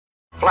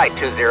Flight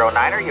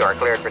 209er, you are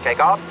cleared for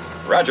takeoff.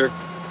 Roger.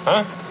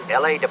 Huh?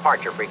 LA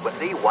departure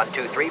frequency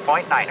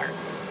 123.9er.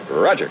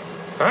 Roger.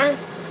 Huh?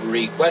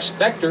 Request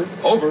vector.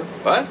 Over.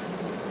 What?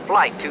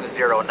 Flight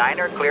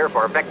 209er, clear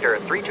for vector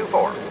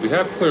 324. We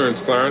have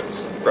clearance,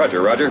 Clarence.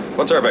 Roger, Roger.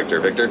 What's our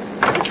vector, Victor?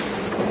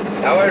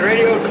 Tower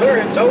radio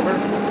clearance, over.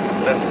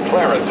 That's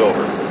Clarence,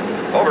 over.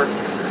 Over.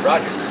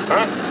 Roger.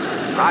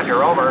 Huh?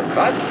 Roger, over.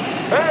 What?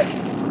 What?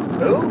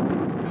 Who?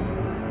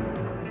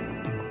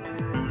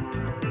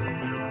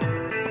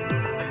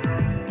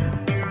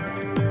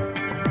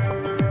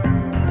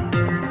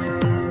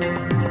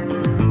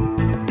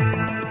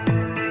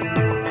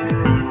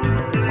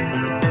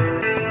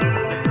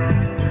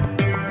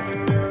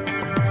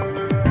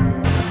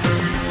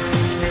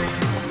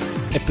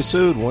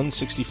 Episode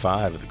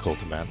 165 of the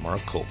Cult of Matt and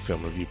Mark Cult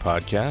Film Review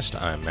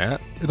Podcast. I'm Matt.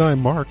 And I'm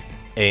Mark.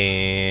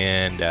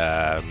 And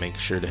make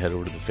sure to head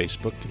over to the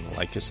Facebook and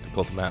like us, the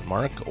Cult of Matt and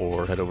Mark,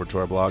 or head over to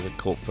our blog at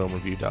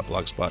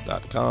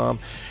cultfilmreview.blogspot.com,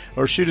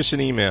 or shoot us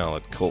an email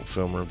at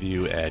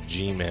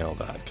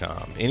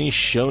cultfilmreview@gmail.com. Any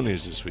show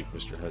news this week,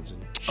 Mr. Hudson?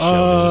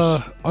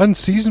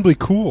 Unseasonably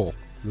cool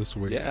this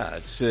week. Yeah,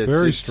 it's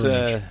very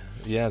strange.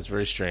 Yeah, it's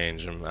very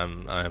strange.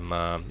 I'm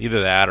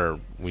either that or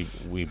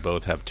we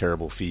both have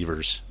terrible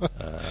fevers.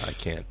 I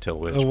can't tell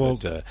which.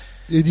 But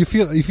you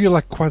feel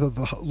like quite a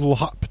little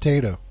hot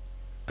potato.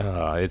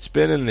 It's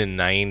been in the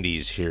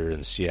 90s here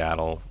in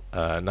Seattle,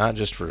 not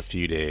just for a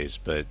few days,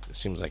 but it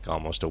seems like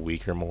almost a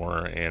week or more,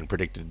 and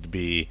predicted to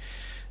be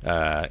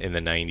in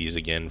the 90s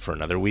again for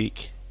another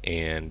week.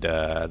 And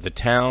the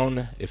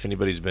town, if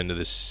anybody's been to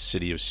the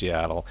city of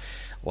Seattle,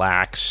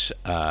 lacks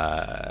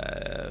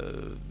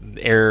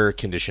air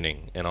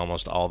conditioning in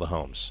almost all the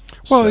homes.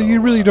 Well, so,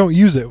 you really don't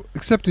use it,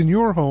 except in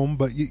your home,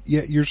 but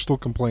yet you're still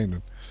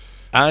complaining.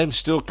 I'm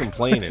still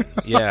complaining.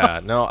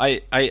 Yeah, no,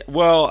 when I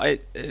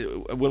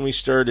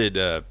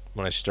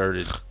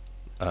started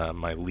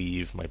my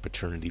leave, my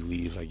paternity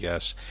leave, I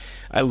guess,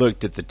 I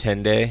looked at the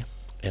 10-day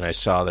and I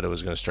saw that it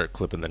was going to start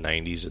clipping the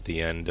 90s at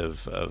the end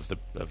of the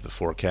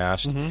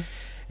forecast. Mm-hmm.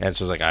 And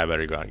so I was like, I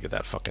better go out and get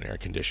that fucking air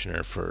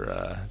conditioner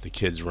for the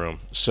kids' room.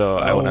 So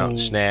I went out and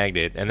snagged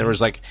it. And there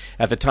was at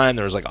the time,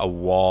 there was a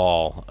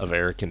wall of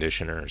air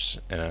conditioners.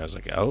 And I was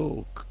like,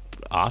 oh,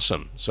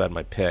 awesome. So I had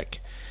my pick.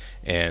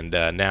 And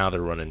now they're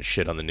running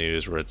shit on the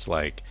news where it's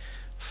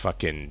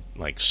fucking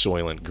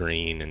Soylent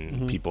Green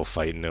and people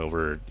fighting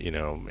over,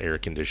 air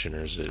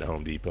conditioners at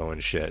Home Depot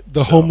and shit.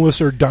 The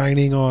homeless are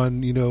dining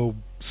on,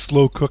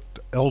 slow-cooked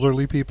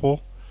elderly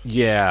people.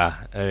 Yeah,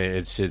 I mean,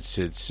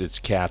 it's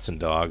cats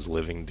and dogs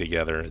living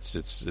together.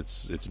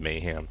 It's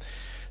mayhem.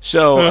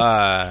 So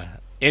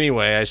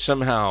anyway, I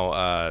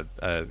somehow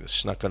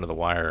snuck under the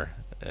wire,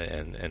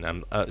 and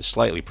I'm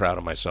slightly proud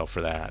of myself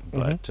for that.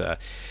 But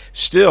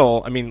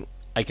still, I mean,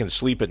 I can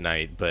sleep at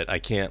night, but I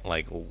can't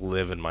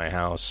live in my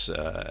house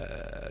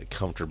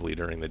comfortably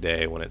during the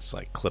day when it's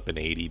clipping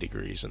 80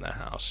 degrees in the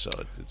house. So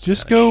it's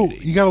just go.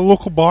 Shitty. You got a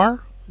local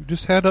bar?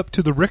 Just head up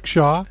to the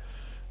rickshaw.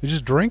 You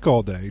just drink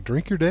all day.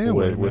 Drink your day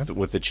away,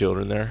 with the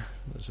children there.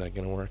 Is that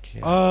going to work?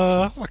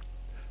 Yeah,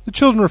 the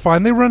children are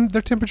fine.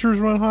 Their temperatures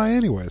run high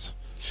anyways.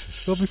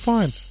 They'll be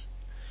fine.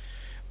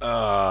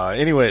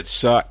 Anyway, it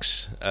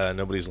sucks.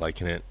 Nobody's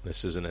liking it.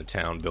 This isn't a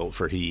town built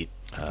for heat.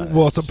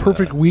 It's a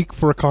perfect week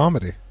for a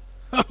comedy.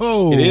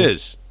 Oh, it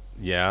is.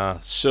 Yeah.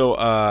 So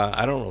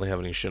I don't really have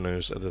any show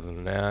news other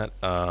than that.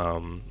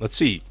 Let's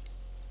see.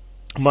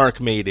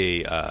 Mark made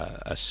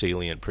a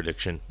salient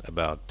prediction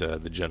about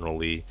the General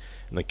Lee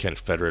and the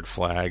Confederate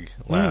flag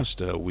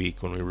last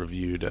week when we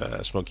reviewed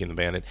Smokey and the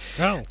Bandit.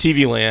 Oh.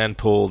 TV Land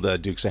pulled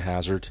Dukes of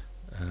Hazzard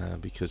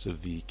because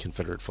of the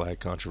Confederate flag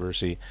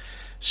controversy.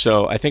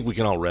 So I think we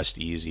can all rest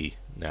easy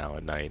now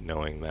at night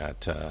knowing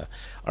that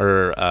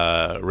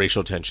our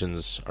racial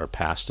tensions are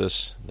past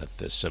us, that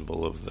the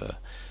symbol of the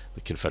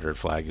Confederate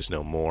flag is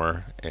no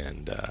more,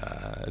 and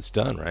it's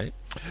done, right?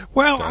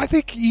 Well, done. I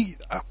think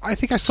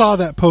I saw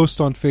that post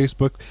on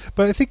Facebook,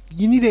 but I think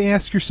you need to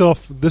ask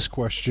yourself this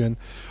question: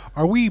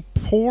 are we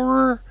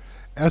poor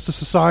as a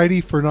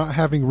society for not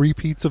having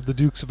repeats of the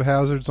Dukes of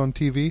Hazzards on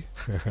TV?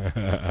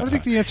 I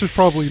think the answer is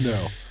probably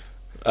no.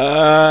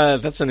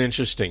 That's an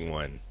interesting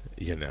one.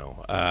 What's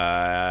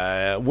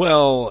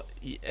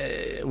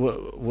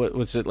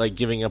it like?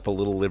 Giving up a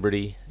little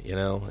liberty,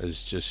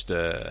 is just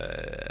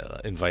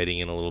inviting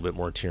in a little bit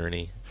more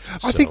tyranny.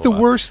 I think the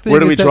worst thing. Where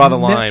do we draw the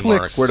Netflix, line,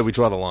 Mark? Where do we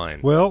draw the line?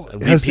 Well,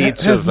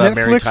 repeats has of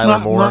Mary Netflix Tyler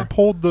Moore not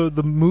pulled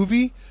the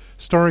movie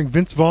starring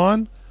Vince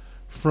Vaughn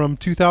from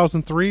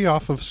 2003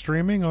 off of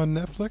streaming on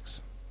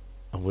Netflix?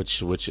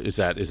 Which is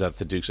that? Is that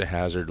the Dukes of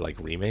Hazzard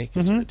remake?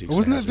 Mm-hmm.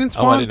 Wasn't that Vince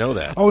Vaughn? Oh, I didn't know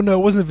that. Oh no,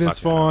 it wasn't Vince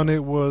Vaughn.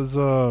 It was.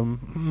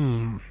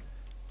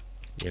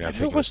 You're not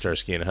thinking of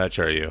Starsky and Hutch,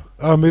 are you?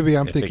 Oh, maybe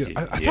I'm thinking.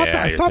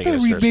 I thought they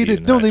remade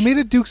it. No, they made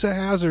it Dukes of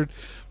Hazzard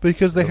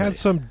because they had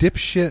some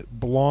dipshit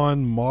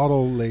blonde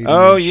model lady.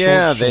 Oh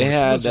yeah, they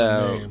had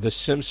the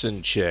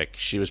Simpson chick.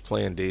 She was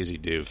playing Daisy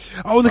Duke.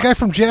 Oh, and the guy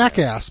from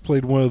Jackass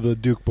played one of the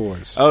Duke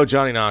boys. Oh,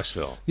 Johnny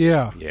Knoxville.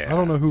 Yeah. I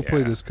don't know who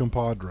played his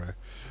compadre.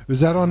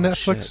 Is that on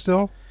Netflix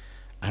still?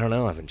 I don't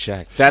know. I haven't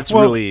checked. That's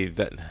really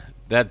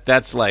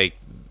that's like,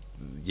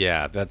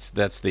 yeah.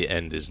 That's the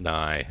end is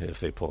nigh if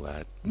they pull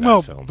that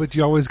film. But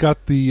you always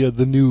got the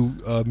new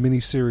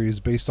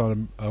miniseries based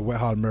on Wet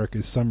Hot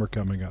America's Summer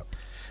coming up.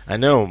 I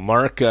know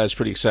Mark is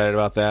pretty excited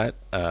about that.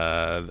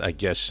 I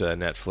guess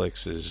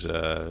Netflix is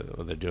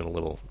they're doing a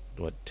little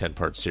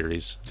 10-part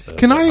series.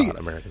 Can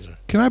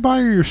I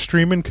buy your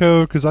streaming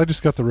code? Because I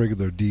just got the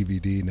regular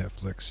DVD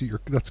Netflix.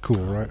 That's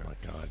cool, right? Oh my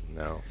god,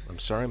 no! I'm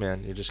sorry,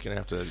 man. You're just gonna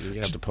have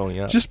to pony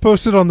up. Just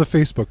post it on the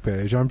Facebook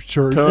page. I'm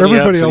sure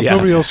nobody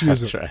else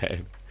uses it. That's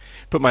right.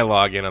 Put my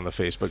login on the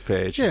Facebook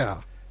page.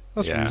 Yeah,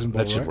 that's reasonable.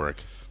 That should work.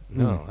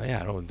 No,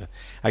 yeah, I don't.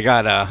 I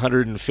got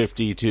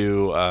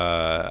 152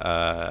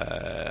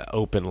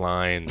 open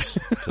lines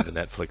to the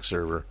Netflix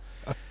server.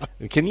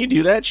 Can you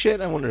do that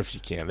shit? I wonder if you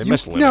can. They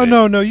must limit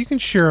it. No. You can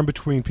share them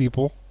between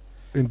people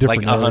in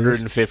different like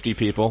 150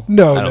 people.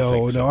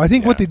 No. I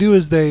think what they do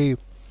is if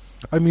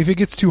it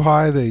gets too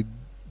high, they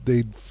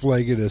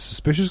flag it as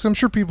suspicious. 'Cause I'm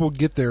sure people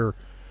get their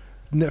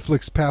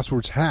Netflix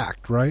passwords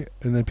hacked, right?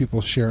 And then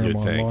people share them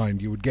online.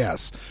 You would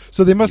guess.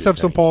 So they must have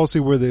some policy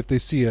where if they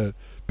see a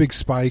big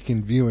spike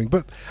in viewing,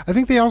 but I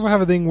think they also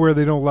have a thing where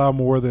they don't allow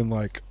more than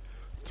like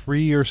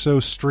 3 or so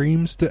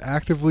streams to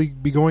actively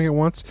be going at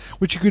once,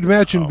 which you could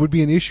imagine would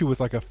be an issue with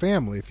like a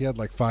family if you had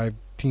like 5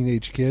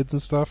 teenage kids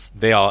and stuff.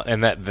 They all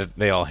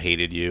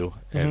hated you,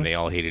 and they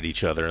all hated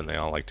each other, and they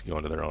all like to go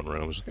into their own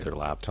rooms with their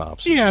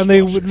laptops. Yeah, and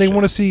they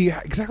want to see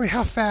exactly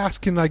how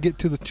fast can I get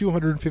to the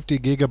 250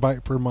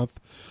 gigabyte per month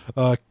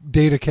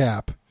data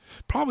cap.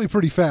 Probably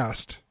pretty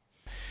fast.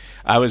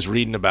 I was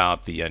reading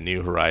about the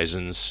New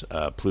Horizons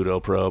Pluto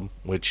probe,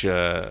 which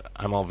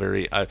I'm all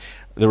very...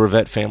 the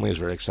Rivette family is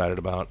very excited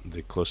about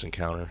the close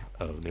encounter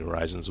of New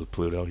Horizons with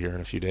Pluto here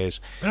in a few days.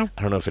 I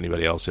don't know if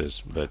anybody else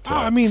is, but...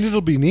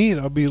 it'll be neat.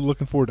 I'll be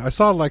looking forward. I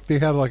saw they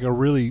had like a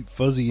really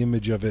fuzzy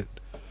image of it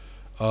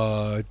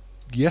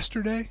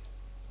yesterday,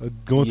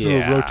 going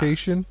through a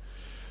rotation.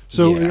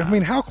 So,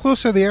 how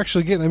close are they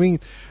actually getting?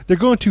 They're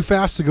going too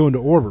fast to go into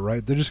orbit,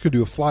 right? They're just going to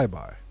do a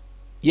flyby.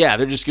 Yeah,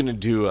 they're just going to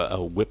do a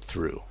whip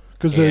through.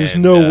 Because there's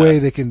no way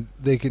they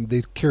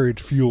carried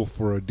fuel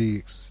for a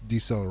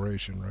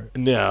deceleration, right?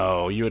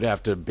 No, you would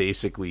have to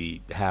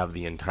basically have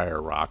the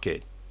entire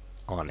rocket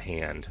on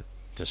hand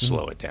to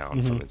slow it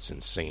down from its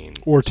insane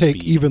or take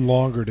speed. even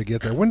longer to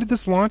get there. When did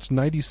this launch?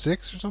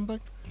 96 or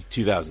something?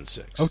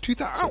 2006. Oh,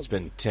 2000. So it's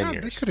been 10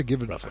 years. They could have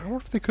given. I wonder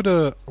if they could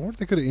have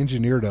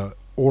engineered a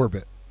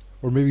orbit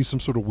or maybe some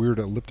sort of weird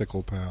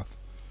elliptical path.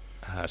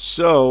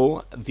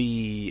 So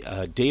the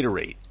data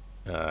rate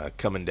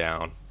coming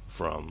down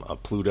from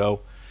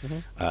Pluto,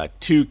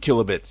 2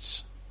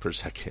 kilobits per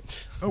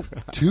second. Oh,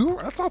 2?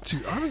 That's not too.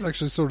 I was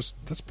actually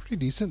that's pretty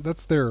decent.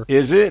 That's their.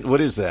 Is it?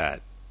 What is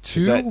that?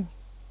 2?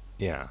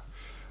 Yeah.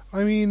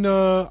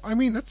 You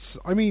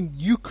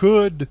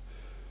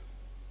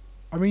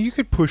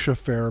could push a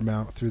fair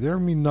amount through there.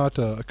 Not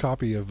a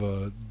copy of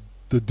the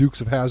Dukes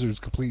of Hazzard's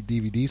complete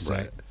DVD set.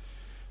 Right.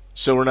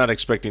 So we're not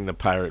expecting the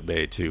Pirate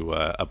Bay to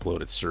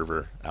upload its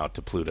server out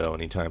to Pluto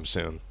anytime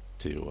soon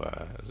to,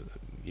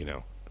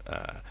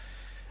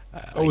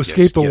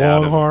 escape the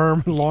long arm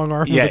of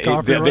the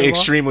copyright the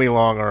extremely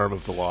long arm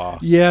of the law.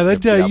 Yeah,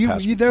 that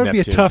would be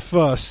a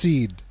tough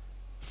seed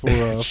for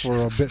a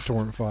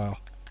BitTorrent file.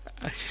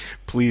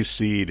 Please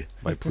seed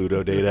my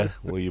Pluto data,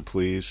 will you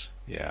please?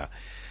 Yeah,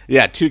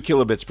 2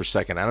 kilobits per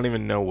second. I don't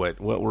even know what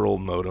were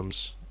old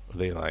modems. Are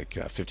they like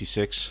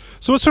 56?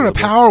 So what sort of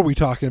power are we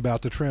talking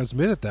about to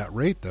transmit at that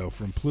rate, though,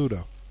 from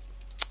Pluto?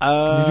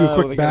 Can you do a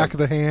quick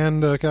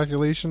back-of-the-hand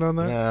calculation on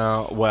that?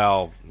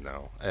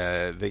 No.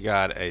 They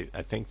got I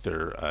think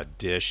their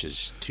dish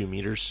is 2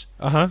 meters.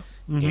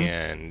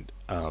 And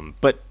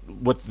but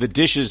what the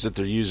dishes that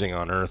they're using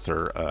on Earth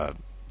are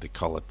they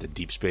call it the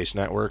Deep Space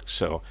Network.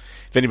 So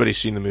if anybody's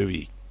seen the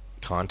movie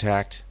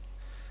Contact,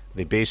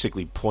 they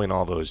basically point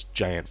all those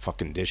giant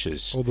fucking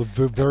dishes. Oh, the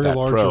very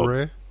large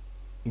array.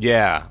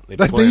 Yeah,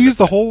 they use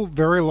the whole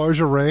very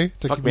large array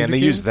to communicate? Man, they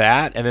use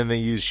that, and then they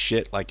use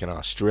shit like in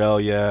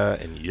Australia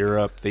and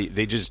Europe. They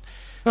just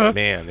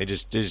they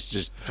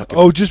just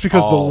fucking just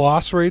because the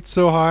loss rate's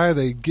so high,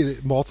 they get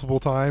it multiple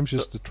times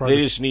just to try. They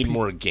just need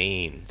more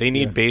gain. They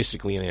need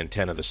basically an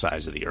antenna the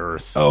size of the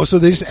Earth. Oh, so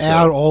they just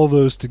add all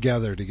those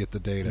together to get the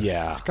data.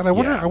 Yeah. God, I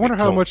wonder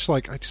how much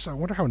I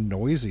wonder how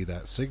noisy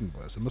that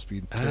signal is. It must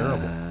be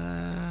terrible.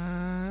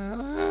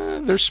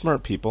 They're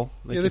smart people.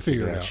 They can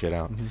figure that shit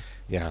out. Mm-hmm.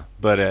 Yeah,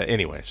 but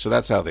anyway, so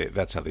that's how they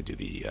do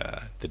the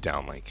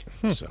downlink.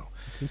 So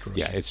that's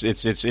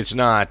interesting. it's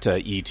not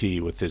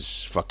E.T. with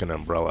his fucking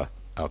umbrella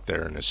out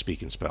there and his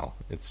speak and spell.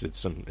 It's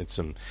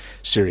some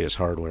serious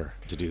hardware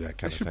to do that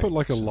kind of thing. They should put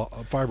like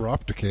a fiber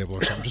optic cable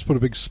or something. Just put a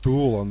big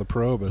spool on the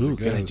probe as it goes.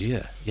 Good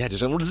idea. Yeah,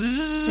 just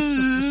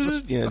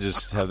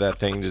just have that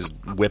thing just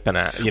whipping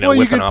out. You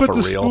whipping could off put a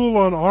the reel. spool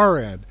on our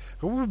end.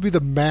 What would be the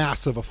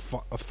mass of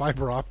a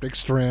fiber optic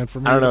strand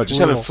from? I don't know.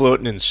 Just have it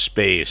floating in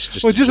space.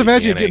 Just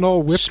imagine getting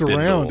all whipped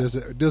around as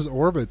it does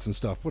orbits and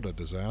stuff. What a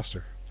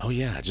disaster! Oh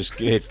yeah, just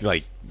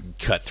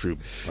cut through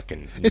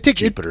fucking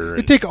Jupiter.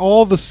 It take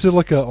all the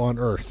silica on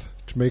Earth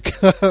to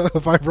make a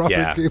fiber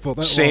optic cable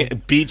that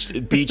long.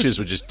 Beaches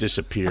would just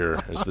disappear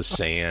as the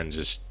sand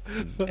just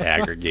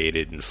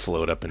aggregated and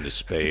float up into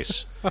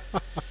space.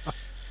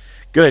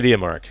 Good idea,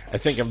 Mark. I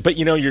think, but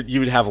you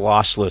would have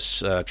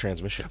lossless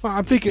transmission. Well,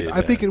 I'm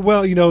thinking.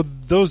 Well,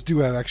 those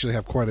do actually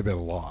have quite a bit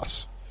of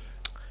loss.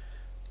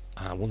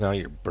 Well, now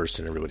you're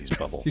bursting everybody's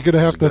bubble. You're gonna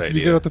have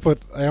to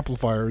put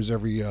amplifiers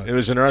every. It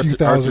was an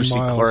Arthur C.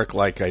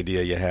 Clarke-like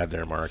idea you had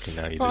there, Mark, and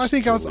now you just.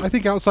 I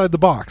think outside the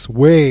box,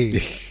 way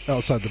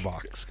outside the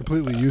box,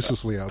 completely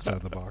uselessly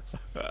outside the box.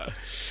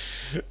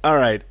 All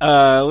right,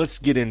 let's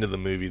get into the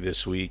movie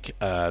this week.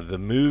 The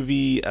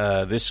movie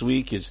this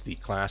week is the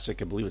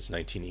classic, I believe it's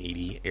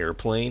 1980,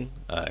 Airplane!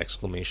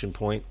 Exclamation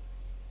point.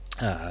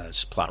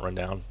 It's a plot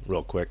rundown,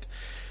 real quick.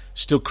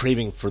 Still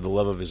craving for the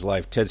love of his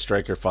life, Ted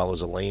Stryker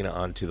follows Elaine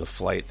onto the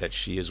flight that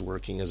she is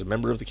working as a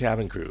member of the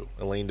cabin crew.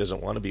 Elaine doesn't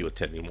want to be with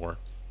Ted anymore.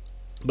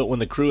 But when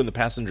the crew and the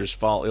passengers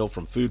fall ill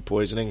from food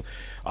poisoning,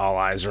 all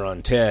eyes are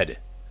on Ted.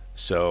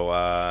 So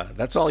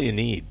that's all you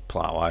need,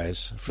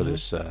 plot-wise, for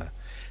this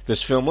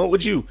film. What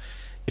would you,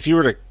 if you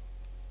were to,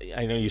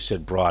 I know you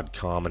said broad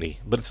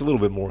comedy, but it's a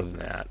little bit more than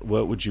that.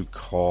 What would you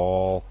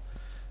call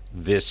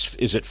this?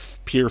 Is it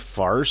pure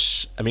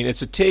farce? I mean,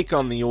 it's a take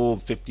on the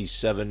old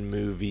 57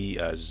 movie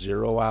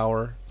 0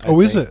 Hour.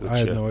 Is it? I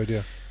had no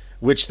idea.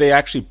 Which they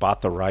actually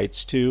bought the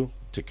rights to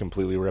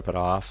completely rip it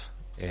off,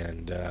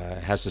 and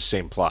has the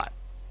same plot,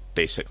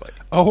 basically.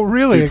 Oh,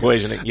 really? Food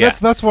poisoning, yeah.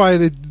 That's why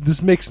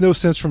this makes no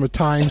sense from a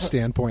time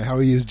standpoint, how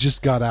he has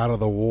just got out of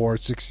the war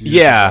 6 years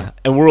ago.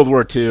 And World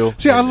War II.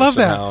 See, I love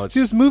that. See,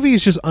 this movie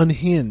is just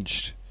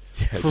unhinged.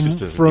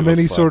 From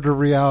any sort of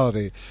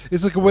reality.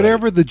 It's like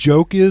whatever the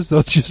joke is,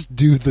 they'll just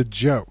do the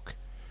joke.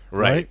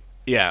 Right?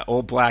 Yeah,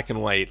 old black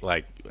and white,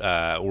 like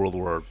World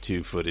War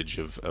II footage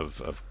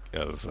of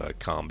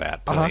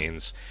combat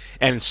planes.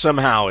 And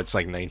somehow it's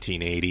like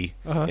 1980,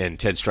 and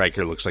Ted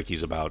Stryker looks like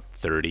he's about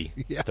 30,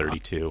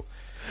 32.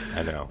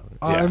 I know.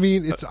 I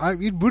mean,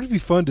 it would be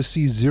fun to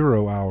see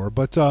 0 Hour,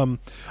 but I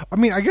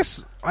mean, I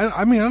guess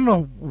I don't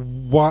know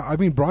why. I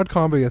mean, broad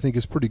comedy I think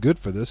is pretty good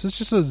for this. It's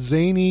just a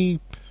zany.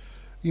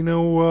 I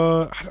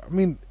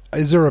mean,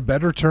 is there a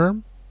better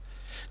term?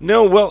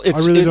 No, well, I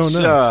really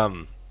don't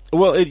know.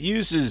 Well, it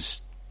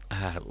uses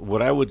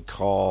what I would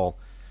call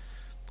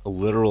a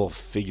literal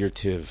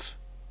figurative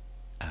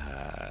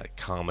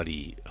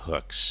comedy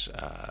hooks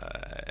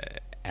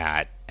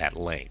at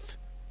length,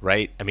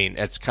 right? I mean,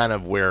 that's kind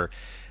of where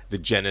the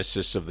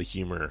genesis of the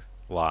humor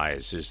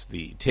lies, is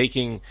the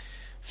taking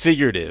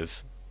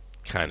figurative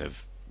kind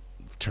of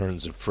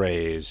turns of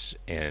phrase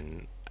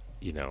and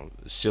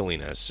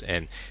silliness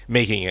and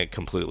making it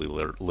completely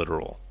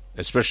literal,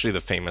 especially the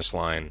famous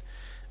line,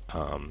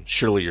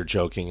 "Surely you're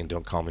joking and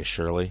don't call me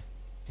Shirley."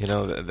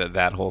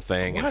 That whole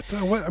thing.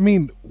 What? I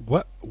mean,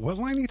 what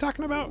line are you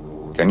talking about?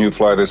 Can you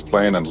fly this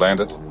plane and land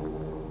it?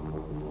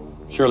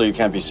 Surely you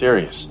can't be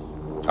serious.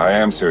 I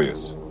am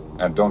serious,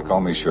 and don't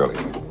call me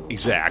Shirley.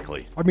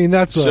 Exactly. I mean,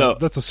 that's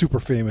a super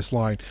famous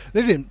line.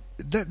 They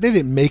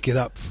didn't make it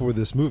up for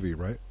this movie,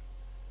 right?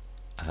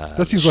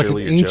 That seems like an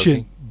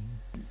ancient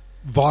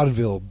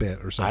vaudeville bit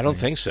or something. I don't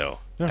think so.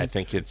 Yeah. I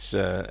think it's.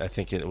 I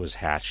think it was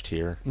hatched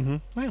here.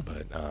 Mm-hmm. Yeah.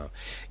 But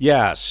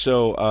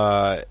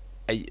So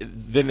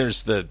then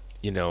there's the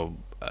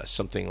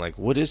something like,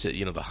 what is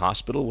it? The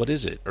hospital. What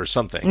is it? Or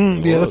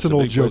something. That's an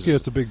old joke. Yeah,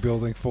 it's a big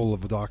building full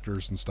of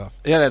doctors and stuff.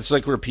 Yeah, that's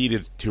like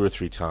repeated 2 or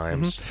 3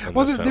 times. Mm-hmm.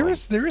 Well, there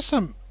is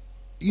some.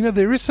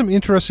 There is some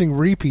interesting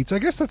repeats. I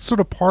guess that's sort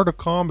of part of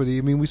comedy.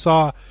 I mean, we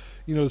saw.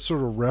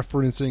 Sort of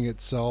referencing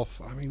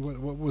itself. I mean,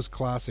 what was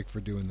classic for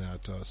doing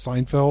that?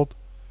 Seinfeld,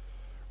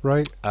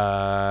 right?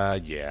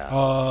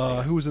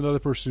 Yeah. Who was another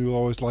person who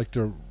always liked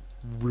to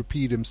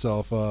repeat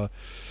himself? David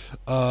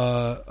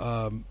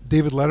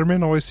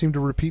Letterman always seemed to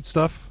repeat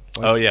stuff.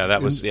 He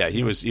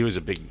was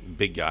a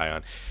big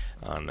guy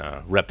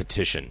on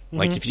repetition. Mm-hmm.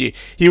 Like if he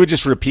would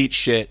just repeat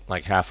shit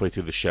like halfway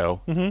through the show.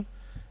 Mm-hmm.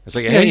 It's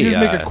like, hey, he'd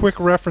make a quick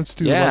reference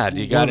to. Yeah,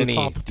 do you got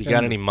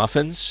any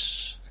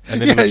muffins? And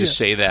then he would just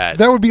say that.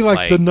 That would be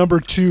like the number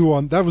 2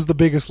 on. That was the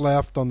biggest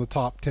left on the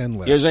top 10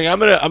 list. He was like, I'm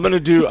gonna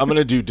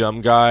do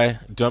dumb guy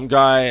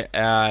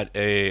at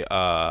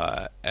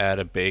a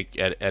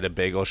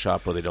bagel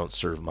shop where they don't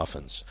serve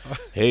muffins.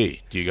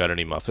 Hey, do you got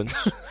any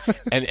muffins?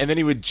 and then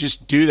he would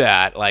just do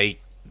that like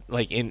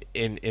in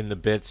the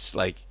bits,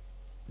 like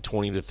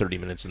 20 to 30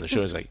 minutes in the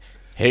show. He's like,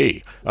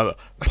 hey,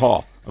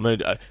 Paul, I'm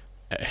gonna.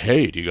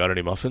 Hey, do you got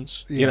any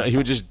muffins? Yeah. He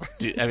would just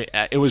do, I mean,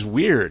 it was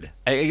weird.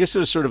 I guess it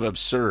was sort of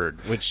absurd,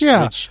 which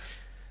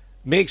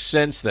makes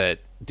sense that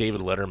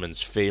David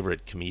Letterman's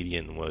favorite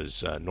comedian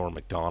was Norm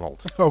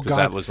Macdonald. Oh, God.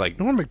 That was like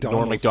Norm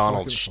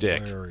Macdonald's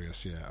shtick.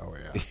 Hilarious. Yeah, oh,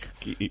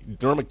 yeah.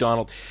 Norm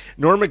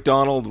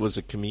Macdonald was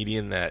a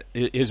comedian that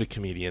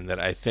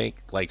I think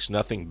likes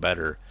nothing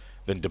better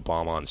than to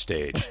bomb on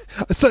stage.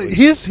 So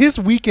his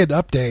Weekend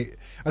Update,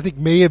 I think,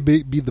 may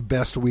be the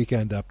best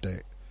Weekend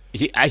Update.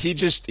 He had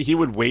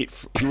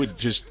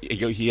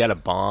a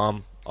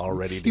bomb all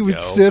ready to go. He would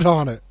sit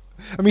on it.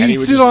 I mean, he'd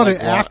sit on it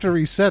after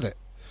he said it.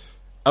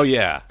 Oh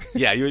yeah.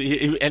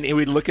 And he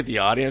would look at the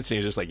audience and he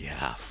was just like,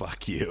 "Yeah,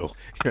 fuck you."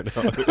 You know,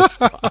 it was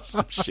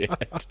awesome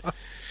shit.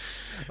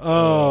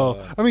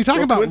 I mean,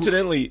 talking about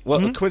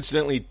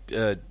coincidentally,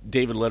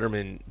 David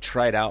Letterman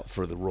tried out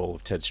for the role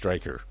of Ted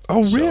Stryker.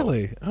 Oh, So,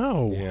 really?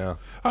 Oh, yeah.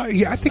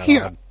 Yeah, I think he.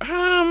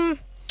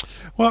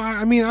 Well,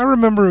 I mean, I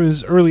remember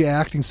his early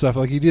acting stuff.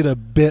 Like he did a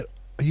bit.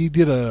 He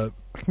did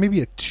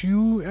maybe a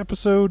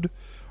 2-episode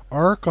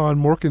arc on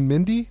Mork and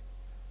Mindy.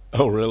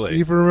 Oh, really?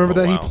 You remember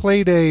that? Wow. He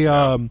played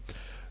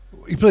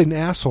he played an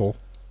asshole.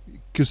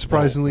 Because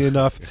surprisingly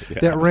enough,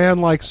 that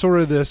ran like sort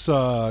of this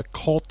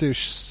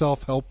cultish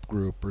self-help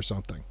group or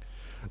something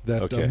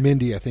that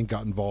Mindy, I think,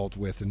 got involved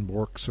with, and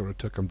Mork sort of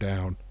took him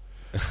down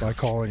by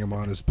calling him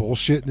on his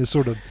bullshit and his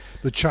sort of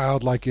the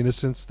childlike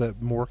innocence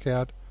that Mork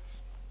had.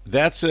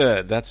 That's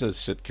a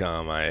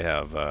sitcom I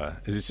have.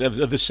 It's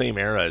of the same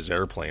era as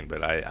Airplane,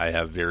 but I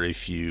have very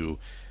few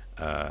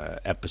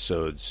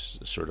episodes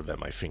sort of at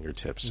my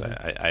fingertips.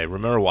 I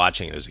remember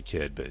watching it as a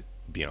kid, but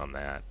beyond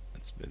that,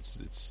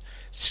 it's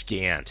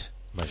scant.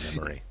 My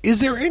memory. Is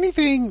there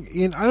anything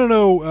in? I don't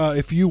know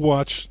if you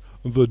watched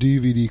the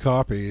DVD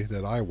copy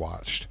that I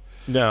watched.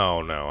 No,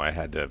 I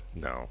had to.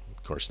 No,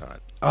 of course not.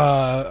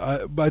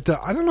 But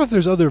I don't know if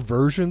there's other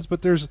versions.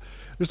 But there's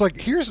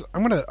like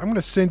I'm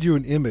gonna send you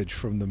an image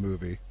from the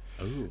movie.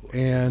 Ooh,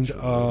 and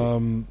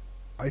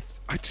I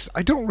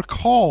don't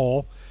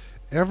recall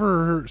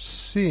ever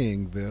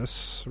seeing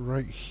this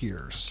right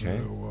here.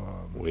 Okay.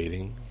 So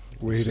waiting.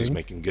 This is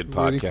making good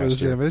podcast. Waiting for this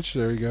here. image.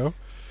 There you go.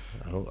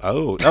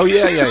 Oh,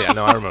 yeah.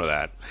 No, I remember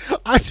that.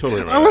 I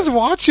totally remember. I was that.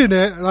 watching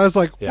it and I was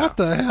like, Yeah. "What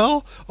the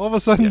hell?" All of a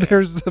sudden,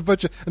 there's a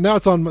bunch of. And now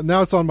it's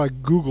on my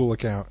Google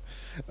account.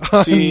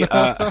 See,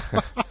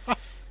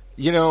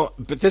 you know,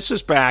 but this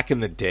was back in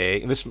the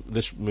day.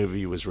 This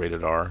movie was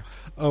rated R.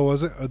 Oh,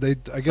 was it?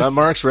 I guess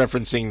Mark's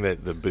referencing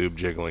the boob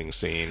jiggling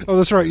scene. Oh,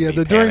 that's right. Yeah,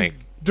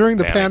 during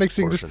the panic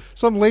scene, portion.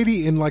 some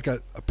lady in like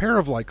a pair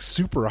of like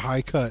super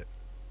high cut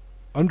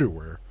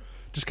underwear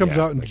just comes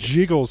out and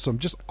jiggles some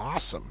just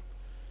awesome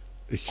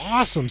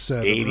set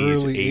of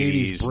early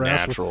 80s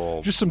breasts natural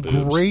with just some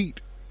boobs.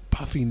 great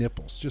puffy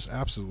nipples, just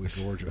absolutely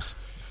gorgeous.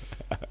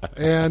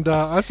 And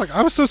I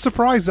was so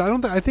surprised.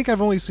 I think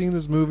I've only seen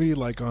this movie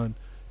like on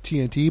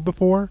TNT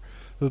before,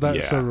 so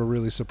that sort of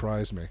really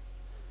surprised me.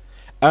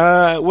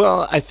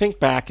 Well, I think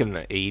back in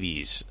the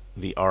 80s,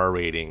 the R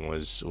rating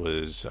was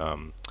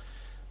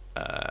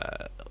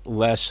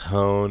less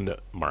honed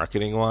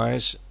marketing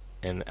wise,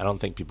 and I don't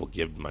think people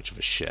give much of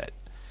a shit.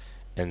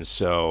 And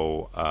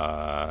so,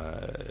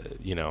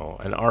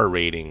 an R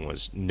rating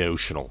was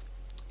notional,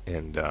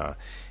 and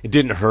it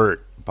didn't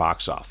hurt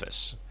box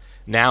office.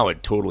 Now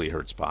it totally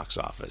hurts box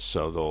office.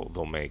 So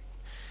they'll make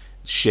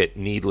shit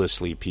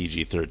needlessly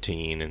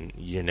PG-13, and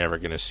you're never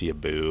going to see a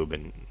boob,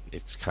 and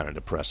it's kind of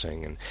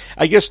depressing. And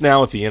I guess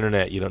now with the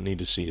internet, you don't need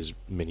to see as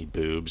many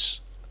boobs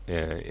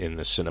in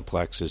the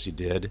Cineplex as you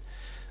did.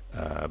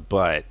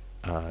 But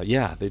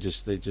they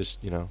just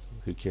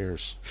who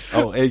cares?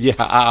 Oh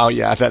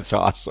yeah, that's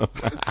awesome.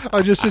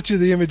 I just sent you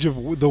the image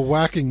of the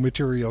whacking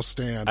material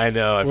stand. I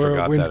know, I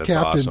forgot when that. It's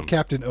awesome.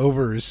 Captain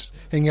Over is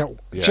hanging out,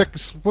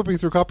 flipping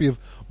through a copy of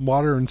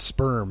Modern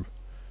Sperm.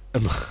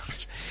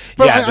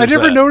 But I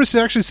never noticed it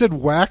actually said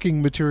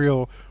whacking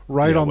material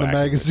on the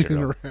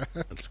magazine rack.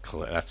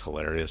 That's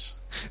hilarious.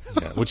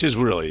 Yeah, which is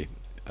really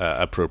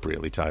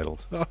appropriately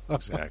titled.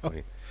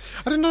 Exactly.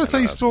 I didn't know that's how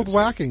you spelled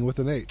whacking with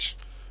an H.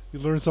 You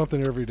learn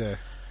something every day.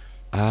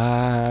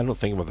 I don't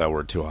think about that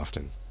word too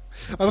often.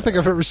 I don't think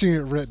I've ever seen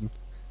it written.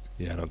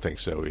 Yeah, I don't think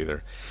so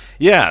either.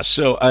 Yeah,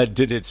 so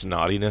did its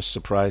naughtiness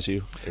surprise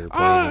you?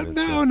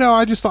 No.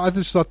 I just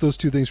thought those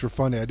two things were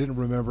funny. I didn't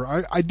remember.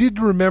 I did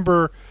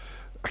remember.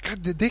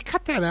 Did they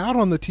cut that out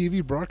on the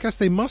TV broadcast?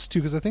 They must, too,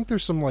 because I think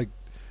there's some like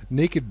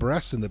naked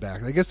breasts in the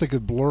back. I guess they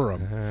could blur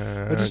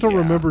them. I just don't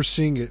remember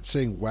seeing it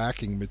saying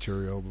whacking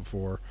material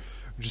before,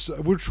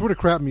 which would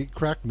have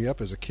cracked me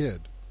up as a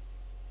kid.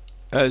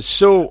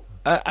 So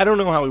I don't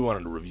know how we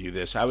wanted to review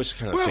this. I was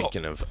kind of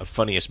thinking of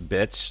funniest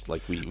bits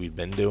like we've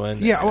been doing.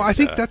 Yeah, I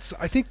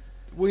think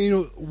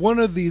one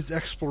of these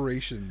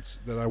explorations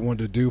that I wanted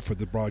to do for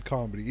the broad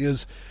comedy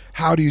is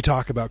how do you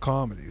talk about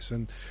comedies,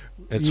 and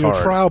it's hard.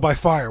 Trial by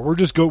fire. We're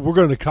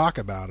going to talk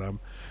about them,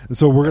 and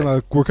so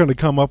we're going to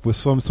come up with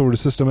some sort of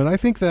system. And I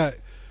think that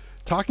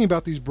talking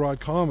about these broad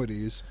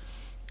comedies,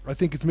 I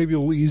think it's maybe a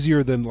little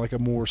easier than like a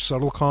more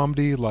subtle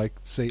comedy, like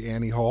say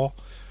Annie Hall.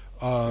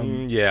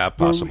 Yeah,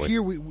 possibly.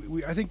 Here,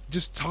 we I think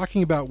just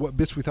talking about what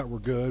bits we thought were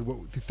good, what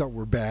we thought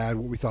were bad,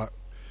 what we thought,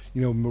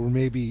 were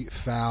maybe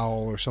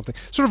foul or something.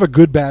 Sort of a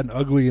good, bad, and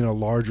ugly in a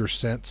larger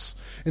sense.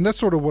 And that's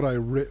sort of what I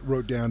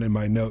wrote down in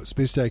my notes.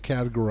 Basically, I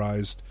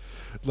categorized,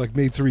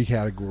 made 3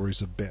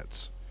 categories of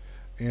bits.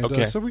 And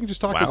so we can just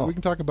talk. Wow. We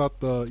can talk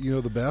about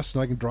the best,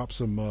 and I can drop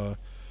some. I'll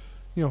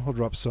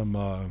drop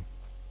some.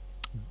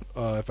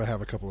 If I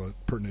have a couple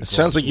of pertinent. It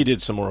sounds like you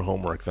did some more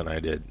homework than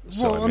I did.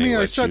 So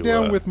I sat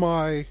down with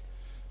my.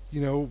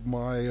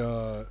 My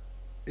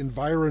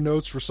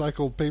EnviroNotes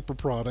recycled paper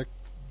product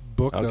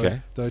book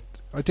that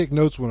I take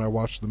notes when I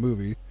watch the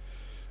movie,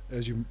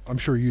 I'm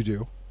sure you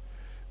do.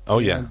 Oh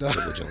yeah, And,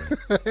 diligently.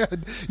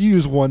 you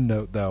use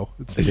OneNote though.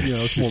 It's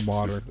it's more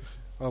modern.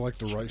 I like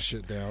to write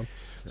shit down.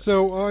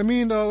 So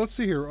let's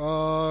see here.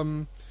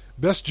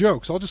 Best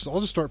jokes. I'll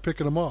just start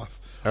picking them off.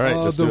 All right,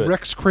 let's the do it.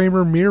 Rex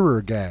Kramer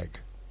mirror gag.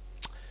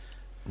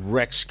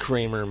 Rex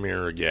Kramer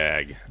mirror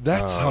gag.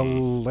 That's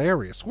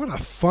hilarious. What a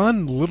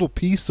fun little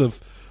piece of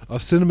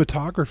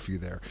cinematography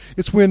there.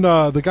 It's when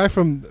the guy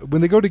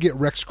when they go to get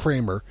Rex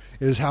Kramer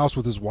at his house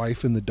with his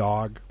wife and the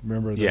dog.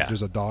 Remember,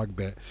 there's a dog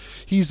bit.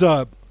 He's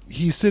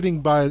sitting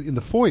in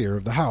the foyer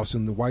of the house,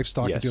 and the wife's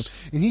talking to him,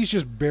 and he's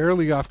just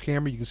barely off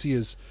camera. You can see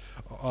his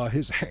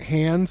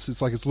hands.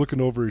 It's like it's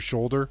looking over his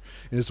shoulder,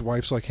 and his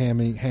wife's like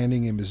handing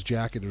him his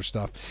jacket or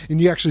stuff,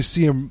 and you actually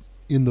see him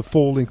in the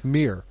full length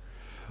mirror.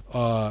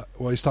 While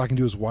he's talking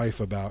to his wife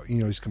about,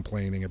 he's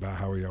complaining about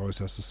how he always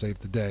has to save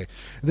the day.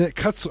 And then it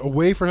cuts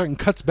away for a second,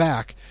 cuts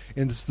back,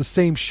 and it's the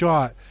same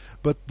shot,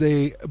 but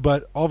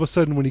all of a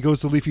sudden when he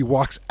goes to leave, he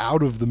walks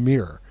out of the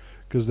mirror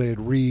because they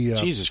had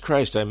Jesus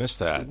Christ, I missed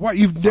that. What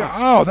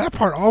that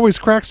part always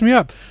cracks me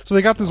up. So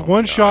they got this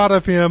shot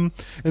of him,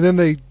 and then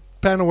they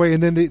pan away,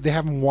 and then they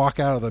have him walk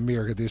out of the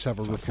mirror because they just have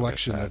a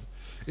reflection of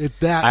it.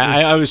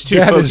 I was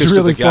too focused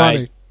really with the guy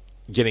funny.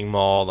 Getting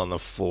mauled on the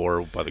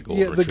floor by the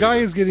golden retriever. The guy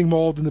is getting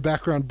mauled in the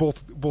background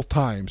both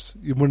times,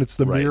 when it's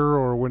the mirror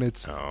or when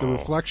it's the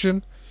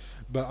reflection.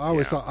 But I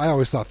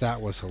always thought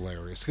that was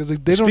hilarious because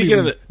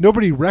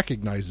nobody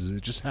recognizes it;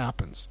 it just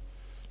happens.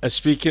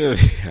 Speaking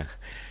of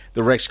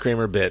the Rex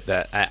Kramer bit,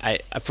 that I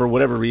for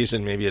whatever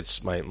reason, maybe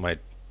it's my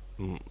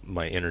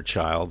inner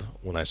child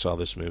when I saw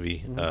this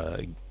movie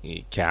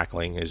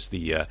cackling, is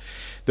the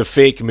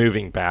fake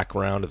moving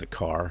background of the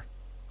car.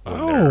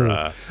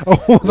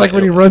 Like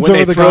when he runs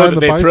over the guy on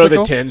the bicycle? They throw the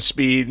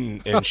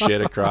 10-speed and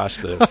shit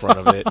across the front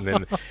of it, and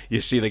then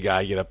you see the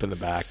guy get up in the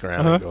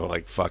background and go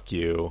like, fuck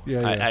you.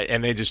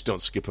 And they just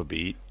don't skip a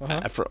beat.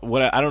 I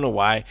don't know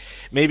why.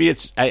 Maybe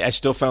it's I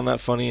still found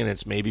that funny, and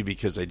it's maybe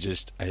because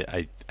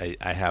I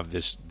have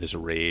this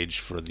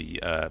rage for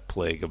the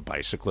plague of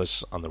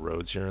bicyclists on the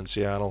roads here in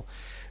Seattle.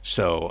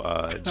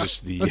 So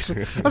just the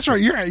that's right.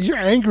 You're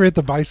angry at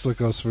the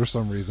bicyclists for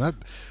some reason.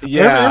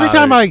 Every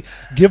time I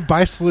give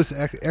bicyclists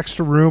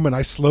extra room and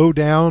I slow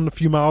down a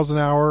few miles an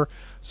hour,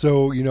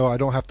 so I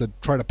don't have to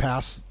try to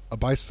pass a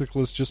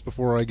bicyclist just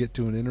before I get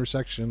to an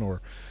intersection,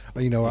 or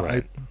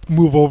I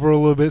move over a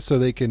little bit so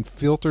they can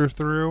filter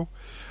through.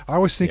 I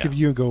always think of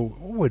you and go,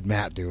 what would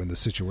Matt do in this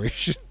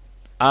situation?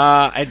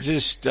 I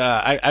just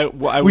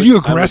would you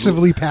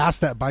aggressively pass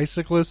that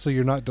bicyclist so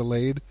you're not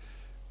delayed?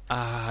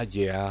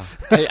 Yeah.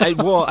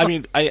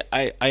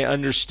 I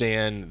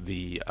understand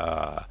the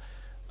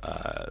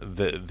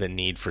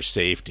need for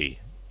safety,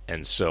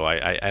 and so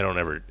I don't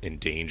ever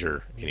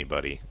endanger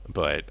anybody.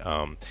 But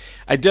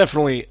I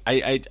definitely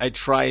I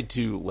try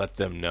to let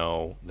them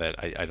know that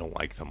I don't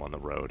like them on the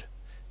road,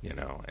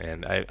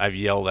 and I've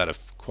yelled at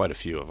quite a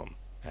few of them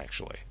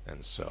actually,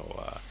 and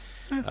so.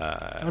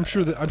 I'm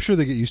sure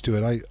they get used to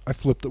it. I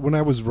flipped when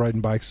I was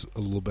riding bikes a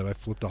little bit. I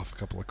flipped off a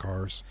couple of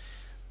cars.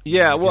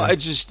 Yeah, well, I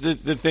just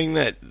the thing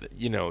that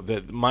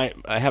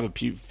I have a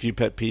few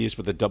pet peeves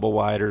with the double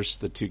widers,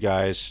 the two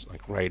guys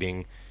like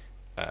riding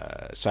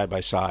side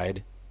by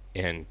side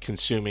and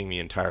consuming the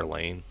entire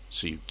lane,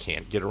 so you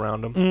can't get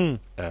around them.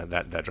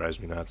 That drives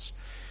me nuts.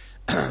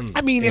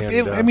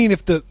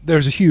 If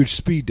there's a huge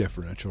speed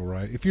differential,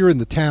 right? If you're in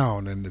the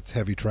town and it's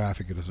heavy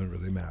traffic, it doesn't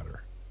really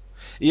matter.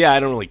 Yeah,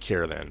 I don't really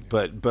care then.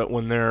 But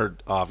when they're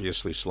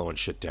obviously slowing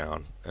shit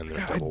down and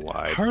they're double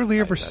wide, I hardly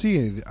ever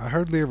see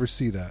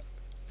that.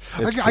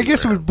 I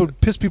guess rare, what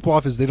would piss people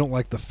off is they don't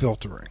like the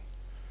filtering.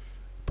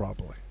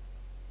 Probably.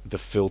 The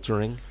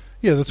filtering?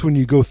 Yeah, that's when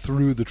you go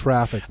through the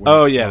traffic.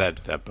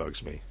 That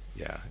bugs me.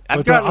 Yeah,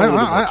 I've gotten a little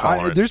bit more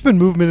tolerant. There's been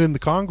movement in the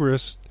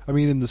Congress.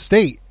 In the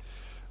state.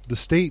 The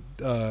state,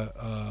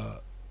 down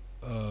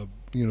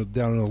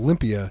in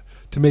Olympia,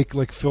 to make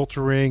like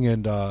filtering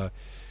and what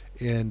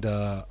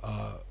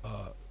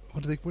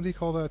do you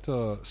call that?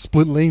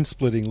 Lane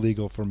splitting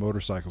legal for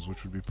motorcycles,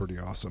 which would be pretty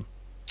awesome.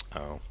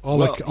 Oh, all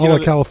like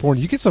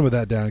California. You get some of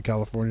that down in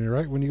California,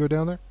 right? When you go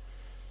down there.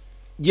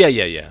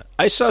 Yeah.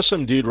 I saw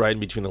some dude riding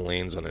between the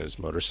lanes on his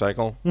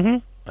motorcycle.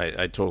 Mm-hmm.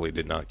 I totally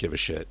did not give a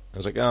shit. I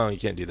was like, oh, you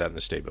can't do that in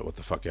the state, but what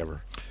the fuck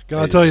ever.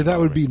 Gotta tell you, that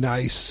would be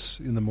nice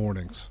in the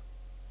mornings.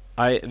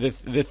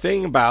 The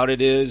thing about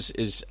it is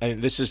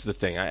this is the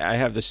thing. I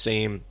have the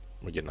same.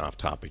 We're getting off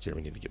topic here.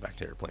 We need to get back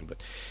to airplane, but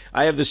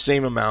I have the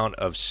same amount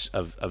of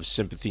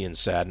sympathy and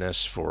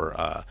sadness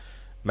for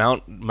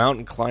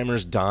mountain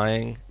climbers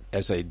dying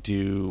as I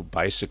do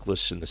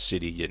bicyclists in the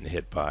city getting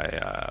hit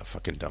by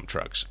fucking dump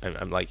trucks.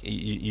 I'm like,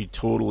 you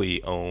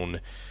totally own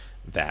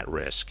that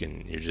risk,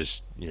 and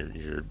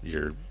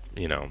you're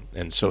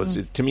and so it's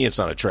to me it's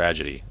not a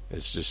tragedy.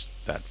 It's just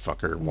that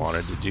fucker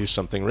wanted to do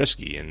something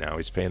risky, and now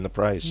he's paying the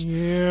price.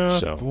 Yeah,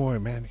 so boy,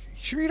 man,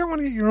 sure you don't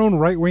want to get your own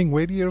right-wing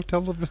radio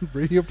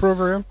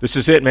program? This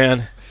is it,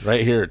 man.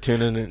 Right here,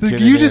 tune in.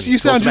 You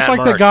sound just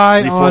like the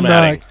guy on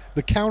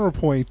the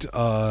Counterpoint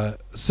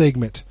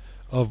segment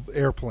of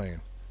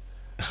Airplane.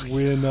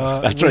 When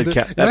That's when right.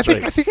 and That's I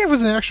think right. that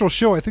was an actual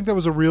show. I think that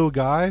was a real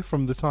guy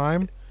from the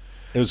time.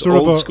 It was sort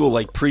of old a- school,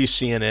 like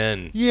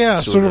pre-CNN. Yeah,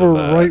 sort of a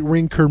right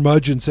wing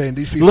curmudgeon saying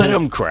these people Let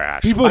them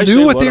crash. People I say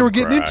knew what let they 'em were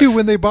getting crash. into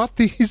when they bought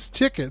these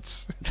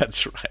tickets.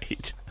 That's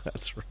right.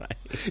 That's right.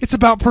 It's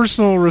about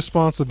personal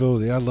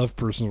responsibility. I love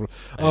personal.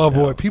 Oh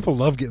boy, know. people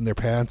love getting their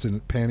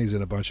panties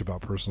in a bunch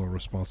about personal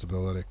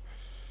responsibility.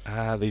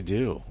 They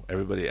do.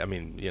 Everybody. I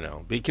mean,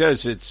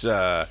 because it's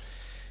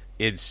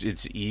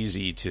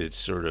easy to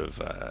sort of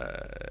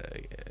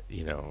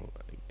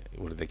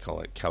what do they call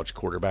it? Couch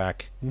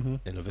quarterback an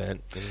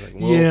event. And it's like,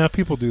 well, Yeah,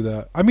 people do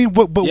that. I mean,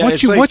 but Yeah, once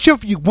it's you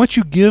like- once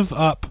you give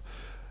up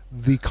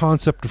the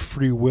concept of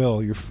free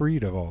will, you're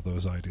freed of all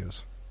those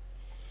ideas.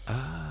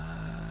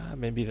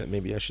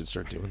 maybe I should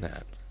start doing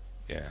that.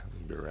 Yeah,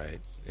 you're right.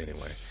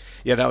 Anyway,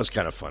 yeah, that was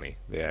kind of funny.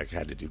 They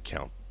had to do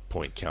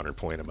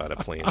counterpoint about a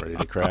plane ready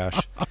to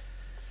crash.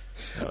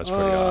 That was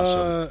pretty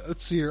awesome.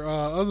 Let's see here.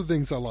 Other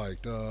things I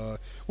liked. Well,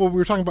 we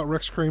were talking about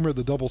Rex Kramer.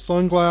 The double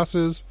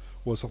sunglasses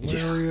was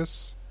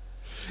hilarious.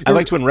 I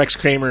liked when Rex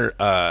Kramer,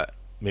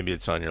 maybe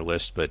it's on your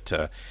list, but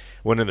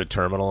went in the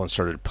terminal and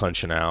started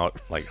punching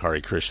out like Hare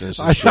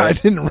Krishnas and shit. I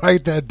didn't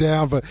write that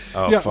down, but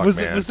Oh, yeah, fuck, was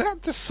man.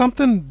 that just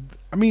something?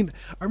 I mean,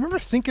 I remember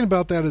thinking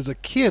about that as a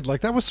kid.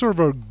 Like that was sort of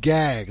a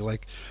gag,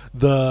 like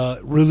the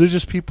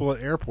religious people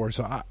at airports.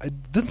 So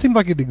it doesn't seem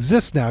like it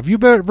exists now. Have you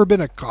ever been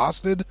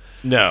accosted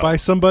No. by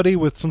somebody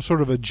with some sort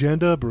of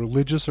agenda,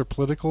 religious or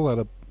political, at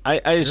a?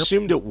 I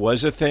assumed it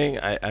was a thing.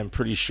 I'm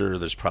pretty sure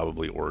there's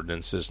probably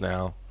ordinances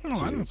now I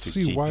don't to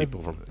see keep why.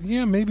 people from.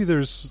 Yeah, maybe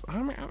there's. I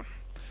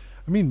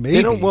mean, maybe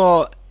They don't.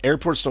 Well,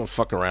 airports don't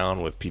fuck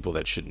around with people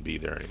that shouldn't be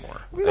there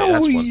anymore. No,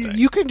 That's one thing.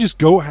 you can just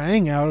go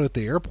hang out at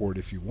the airport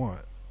if you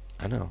want.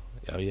 I know.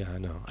 Oh yeah, I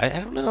know. I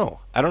don't know.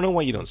 I don't know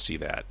why you don't see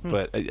that,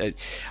 but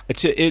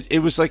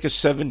it was like a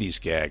 '70s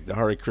gag. The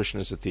Hare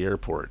Krishnas at the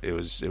airport. It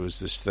was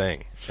this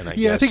thing, and I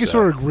Yeah, guess, I think it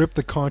sort of gripped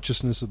the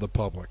consciousness of the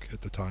public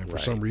at the time for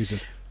Right. some reason.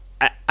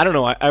 I don't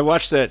know. I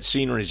watched that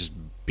scene where he's just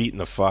beating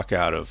the fuck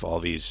out of all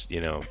these,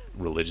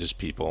 religious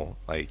people,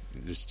 like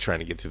just trying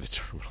to get through the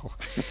terminal,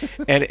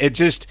 and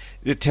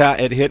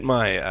it hit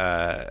my,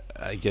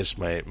 I guess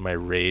my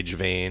rage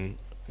vein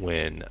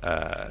when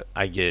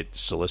I get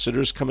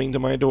solicitors coming to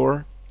my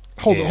door.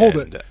 Hold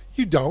it.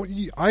 You don't.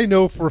 I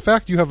know for a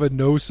fact you have a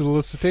no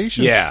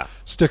solicitations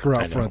sticker out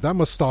I know. front. That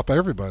must stop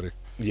everybody.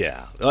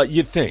 Yeah,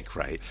 you'd think,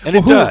 right? And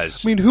Well, it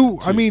does.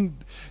 I mean,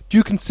 do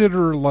you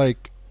consider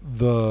like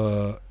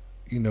the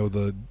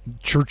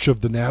Church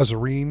of the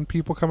Nazarene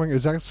people coming?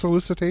 Is that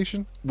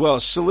solicitation? Well,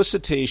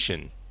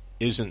 solicitation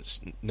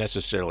isn't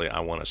necessarily I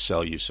want to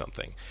sell you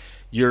something.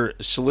 You're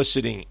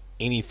soliciting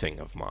anything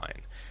of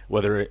mine.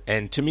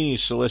 And to me,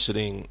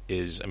 soliciting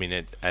is, I mean,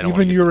 I don't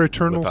Even wanna your whip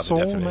eternal out the soul,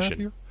 definition.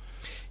 Matthew?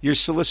 You're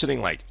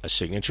soliciting like a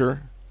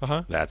signature.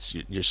 Uh-huh.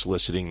 You're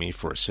soliciting me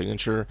for a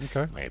signature,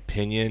 Okay. my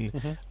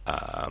opinion,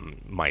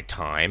 my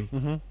time.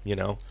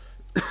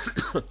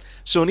 Mm-hmm.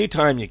 So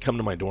anytime you come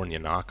to my door and you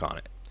knock on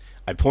it,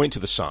 I point to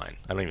the sign.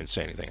 I don't even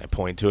say anything. I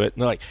point to it,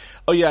 and they're like,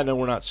 "Oh yeah, no,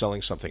 we're not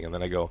selling something." And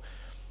then I go,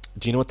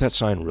 "Do you know what that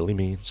sign really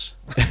means?"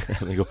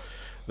 And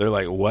they're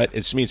like, "What?"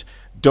 It means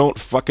don't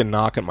fucking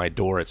knock at my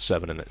door at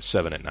 7 at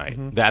night.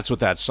 Mm-hmm. That's what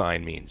that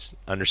sign means.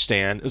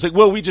 Understand? It's like,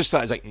 well, we just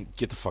thought. It's like,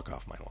 get the fuck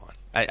off my lawn.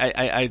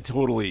 I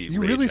totally.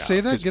 You rage really out,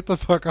 say that? 'cause- Get the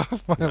fuck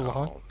off my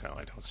lawn. no,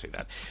 I don't say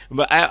that.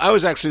 But I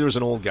was actually, there was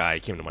an old guy who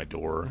came to my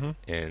door, Mm-hmm.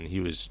 and he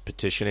was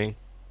petitioning,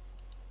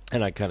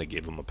 and I kind of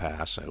gave him a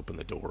pass. I opened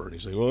the door, and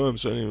he's like, "Well, I'm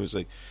sorry." He was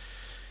like,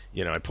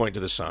 I point to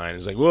the sign.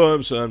 He's like, "Well,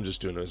 I'm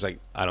just doing it." It's like,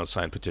 I don't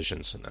sign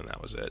petitions, and then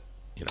that was it.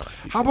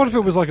 How about if it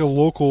was like a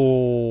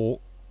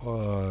local,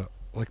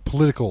 like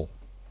political,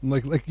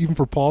 like even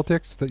for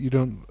politics that you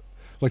don't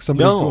like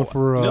somebody going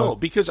for? No,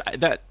 because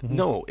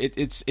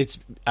it's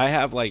I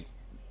have like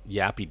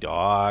yappy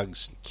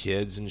dogs, and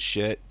kids, and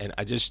shit, and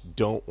I just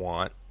don't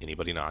want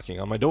anybody knocking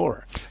on my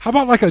door. How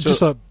about like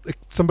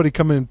somebody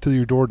coming to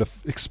your door to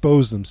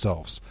expose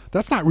themselves?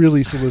 That's not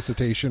really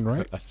solicitation,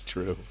 right? That's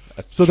true.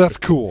 That's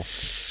cool.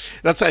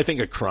 That's, I think,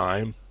 a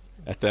crime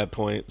at that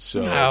point.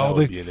 So that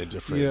would be in a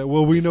different. Yeah,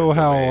 well, we know different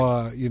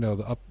how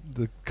domain.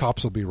 the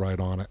cops will be right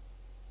on it.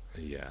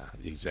 Yeah,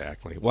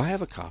 exactly. Well, I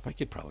have a cop. I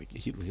could probably.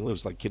 He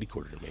lives like kitty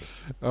corner to me.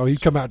 Oh, he'd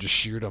come out and just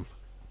shoot him,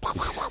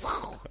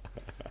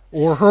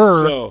 or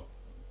her. So,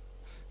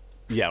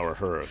 yeah, or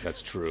her.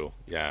 That's true.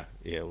 Yeah.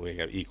 We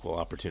have equal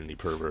opportunity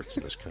perverts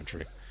in this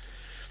country.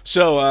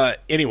 So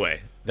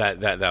anyway,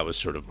 that was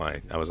sort of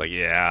I was like,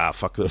 yeah,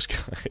 fuck those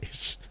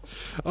guys.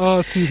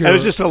 Let's see here. And it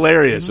was just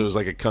hilarious. It was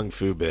like a kung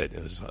fu bit.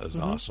 It was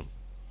awesome.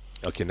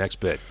 Okay, next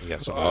bit. You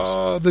got something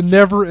else? The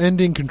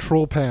never-ending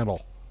control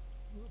panel.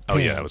 Oh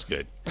yeah, that was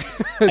good.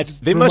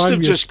 They must have Reminded me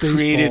of just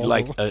created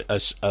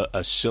Spaceballs. like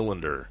a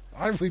cylinder.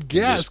 I would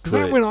guess just because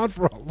that put- went on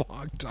for a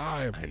long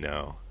time. I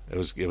know it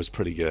was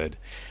pretty good.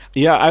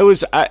 Yeah,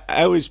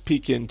 I always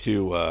peek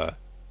into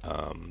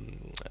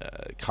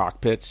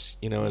cockpits.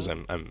 As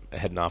I'm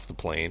heading off the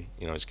plane.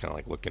 It's kind of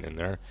like looking in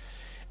there,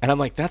 And I'm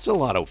like, that's a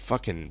lot of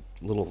fucking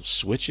little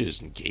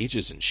switches and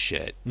gauges and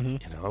shit. You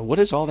know, what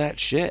is all that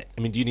shit?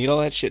 I mean, do you need all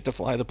that shit to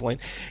fly the plane?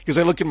 Because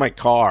I look in my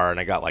car and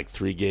I got like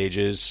 3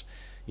 gauges,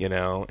 you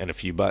know, and a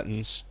few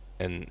buttons.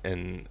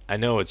 And I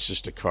know it's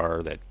just a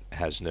car that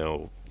has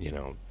no, you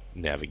know,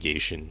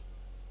 navigation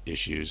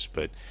issues,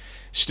 but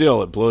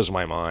still, it blows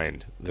my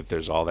mind that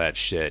there's all that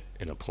shit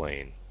in a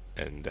plane.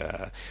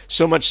 And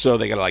so much so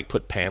they got to like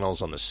put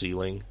panels on the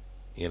ceiling,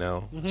 you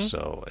know.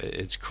 So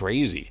it's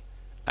crazy.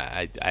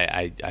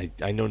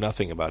 I know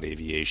nothing about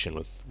aviation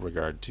with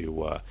regard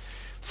to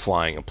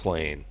flying a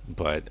plane,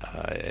 but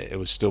it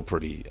was still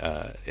pretty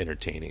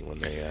entertaining when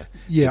they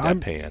did that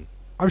pan.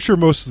 I'm sure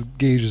most of the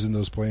gauges in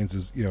those planes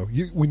is, you know,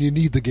 when you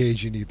need the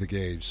gauge, you need the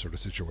gauge sort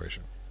of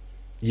situation.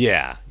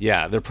 Yeah,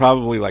 they're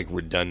probably like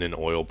redundant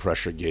oil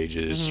pressure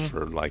gauges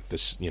for like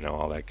this, you know,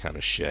 all that kind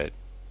of shit.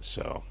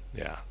 So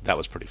yeah, that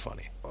was pretty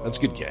funny. That's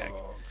a good gag.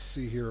 Let's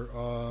see here.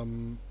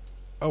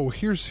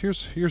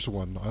 Here's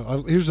one.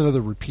 Here's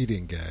another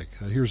repeating gag.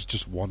 Here's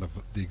just one of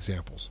the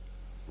examples.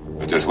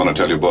 I just want to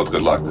tell you both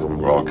good luck.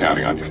 We're all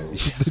counting on you.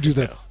 They do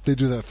that. They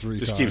do that 3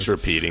 times. Just keeps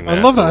repeating.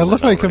 I love that. I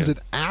love how he comes in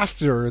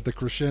after the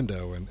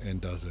crescendo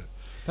and does it.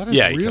 That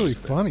is really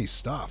funny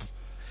stuff.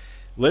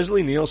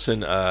 Leslie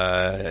Nielsen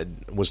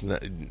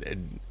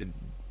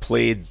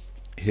played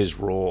his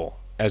role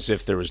as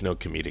if there was no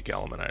comedic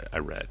element. I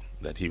read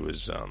that he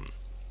was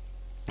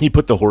he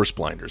put the horse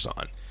blinders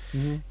on,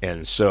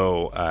 and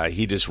so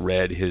he just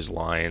read his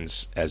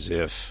lines as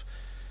if,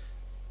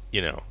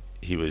 you know,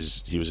 he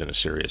was in a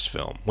serious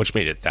film, which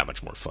made it that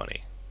much more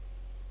funny.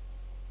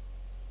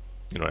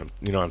 You know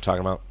what I'm talking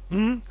about?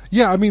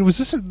 Yeah, I mean, this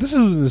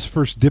wasn't his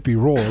first dippy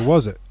role, or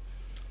was it?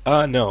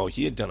 No,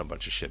 he had done a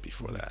bunch of shit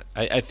before that.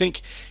 I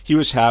think he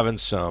was having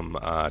some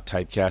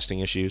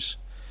typecasting issues,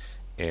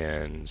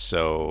 and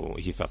so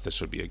he thought this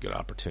would be a good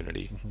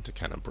opportunity to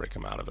kind of break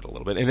him out of it a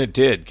little bit. And it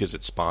did, because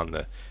it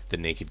spawned the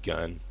Naked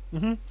Gun. All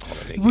the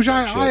Naked Which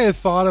Gun I had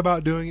thought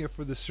about doing it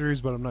for the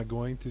series, but I'm not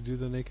going to do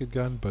the Naked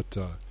Gun. But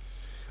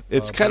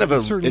it's kind of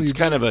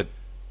a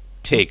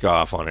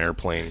takeoff on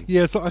Airplane.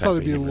 Yeah, I thought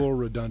it'd be a little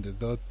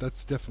redundant.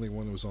 That's definitely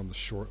one that was on the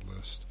short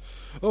list.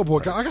 Oh boy,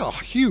 I got a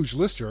huge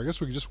list here. I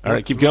guess we could just all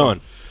right. Keep going.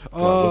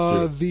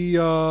 I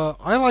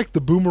like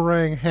the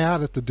boomerang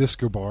hat at the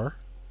disco bar.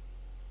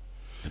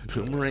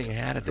 The boomerang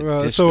hat at the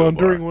disco so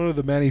bar. During one of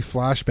the many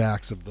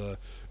flashbacks of the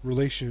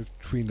relationship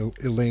between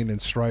Elaine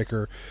and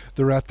Stryker,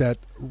 they're at that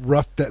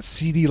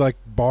seedy like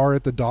bar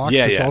at the docks.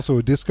 Yeah, it's also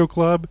a disco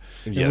club.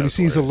 And when he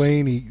sees hilarious.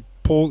 Elaine, he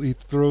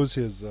throws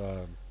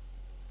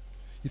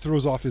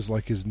off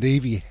his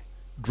navy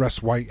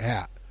dress white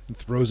hat and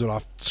throws it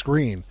off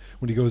screen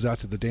when he goes out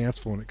to the dance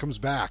floor, and it comes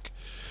back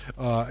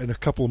in a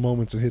couple of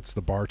moments and hits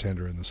the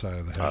bartender in the side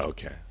of the head. Oh,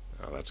 okay.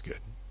 Oh, that's good.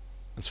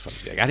 That's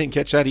funny. I didn't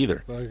catch that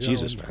either.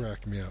 Jesus, man.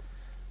 Cracked me up.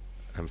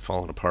 I'm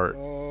falling apart.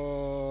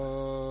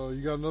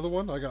 You got another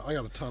one? I got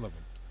a ton of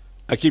them.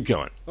 I keep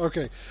going.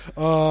 Okay.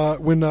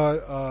 When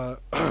Dr.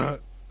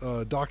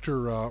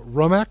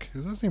 Rumack,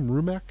 is that his name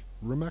Rumack?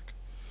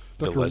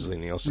 The Leslie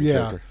Nielsen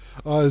character.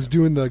 Is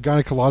doing the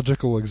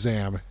gynecological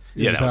exam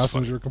in the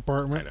passenger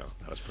compartment. I know.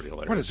 That was pretty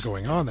hilarious. What is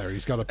going on there?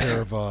 He's got a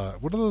pair of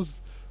what are those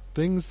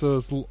things?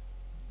 Those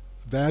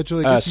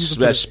vaginal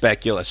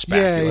specula.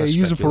 Yeah,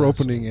 use them for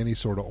opening any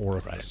sort of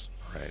orifice.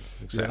 Right.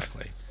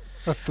 Exactly.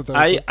 Yeah.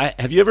 I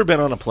have you ever been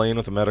on a plane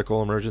with a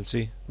medical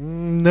emergency?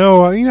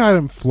 No, I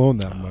haven't flown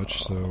that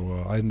much,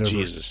 so I never.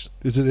 Jesus,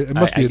 It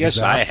must be a guess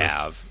disaster. I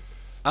have.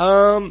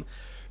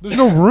 There's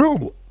no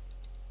room.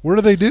 What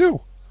do they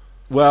do?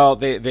 Well,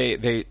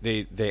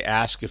 they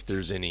ask if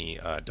there's any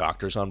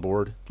doctors on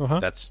board.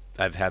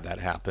 I've had that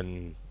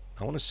happen.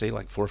 I want to say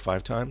like 4 or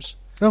 5 times.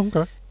 Oh,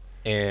 okay.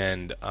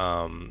 And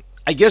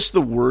I guess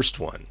the worst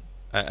one.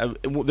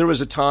 There was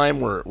a time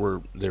where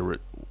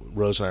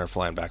Rose and I were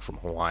flying back from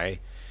Hawaii,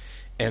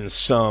 and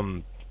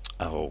some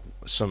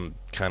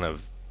kind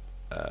of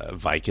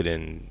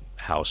Vicodin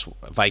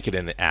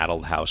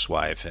addled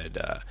housewife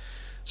had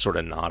sort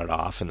of nodded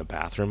off in the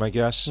bathroom, I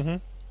guess.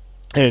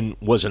 And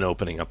wasn't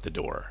opening up the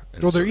door.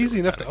 And well, they're easy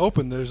enough to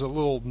open. There's a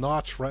little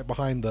notch right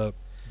behind the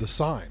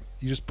sign.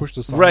 You just push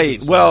the sign.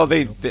 Right. Well,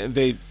 they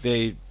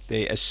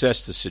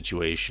assessed the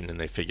situation, and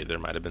they figured there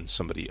might have been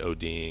somebody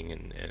ODing,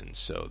 and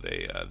so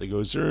they go,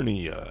 "Is there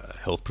any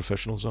health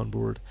professionals on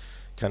board?"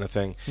 kind of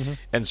thing.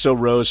 And so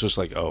Rose was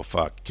like, "Oh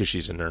fuck," because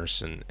she's a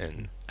nurse,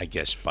 and I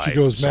guess by she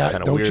goes, some "Matt,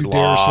 kind of don't weird you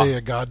law, dare say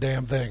a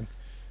goddamn thing."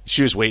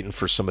 She was waiting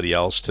for somebody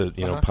else to,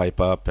 pipe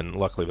up, and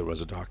luckily there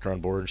was a doctor on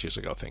board, and she was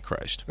like, "Oh, thank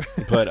Christ!"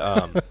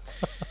 But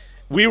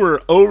we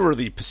were over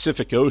the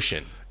Pacific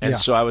Ocean, and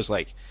so I was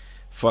like,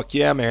 "Fuck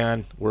yeah,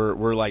 man!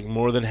 We're like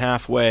more than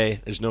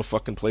halfway. There's no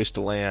fucking place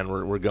to land.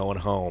 We're going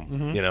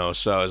home,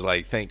 So I was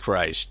like, "Thank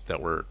Christ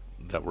that we're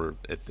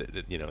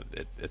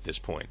at this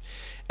point."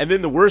 And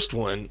then the worst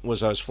one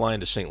was I was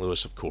flying to St.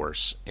 Louis, of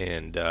course,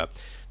 and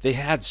they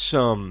had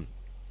some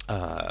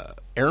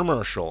air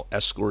marshal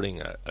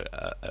escorting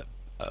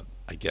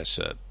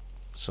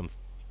some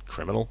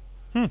criminal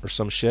or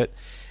some shit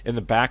in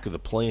the back of the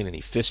plane, and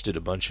he fisted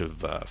a bunch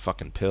of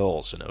fucking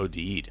pills and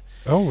OD'd.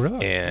 Oh,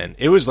 really? And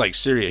it was like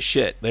serious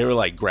shit. They were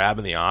like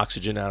grabbing the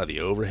oxygen out of the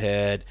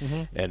overhead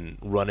and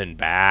running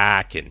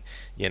back, and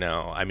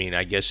I mean,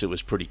 I guess it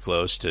was pretty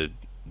close to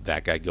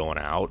that guy going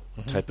out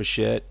type of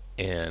shit.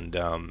 And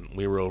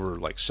we were over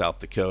like South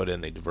Dakota,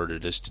 and they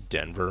diverted us to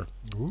Denver.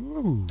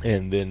 Ooh.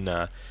 And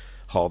then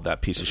hauled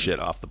that piece of shit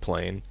off the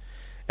plane.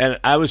 And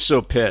I was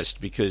so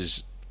pissed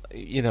because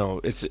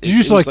Did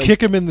you just like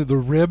kick him in the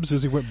ribs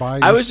as he went by?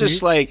 I was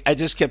just like, I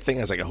just kept thinking,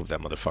 I was like, I hope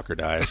that motherfucker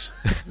dies.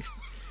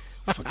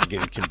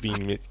 Fucking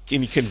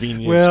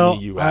inconvenience well,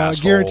 me, you asshole.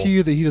 I guarantee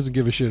you that he doesn't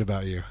give a shit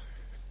about you.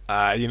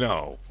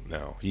 No.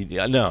 No.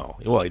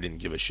 Well, he didn't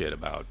give a shit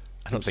about,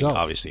 I don't think,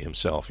 obviously,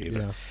 himself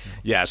either.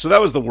 Yeah, so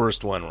that was the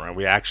worst one, where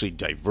we actually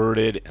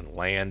diverted and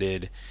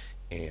landed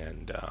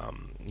and,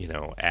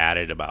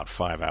 added about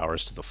 5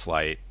 hours to the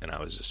flight, and I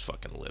was just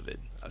fucking livid.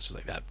 I was just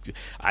like, that.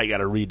 I got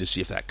to read to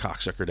see if that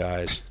cocksucker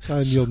dies.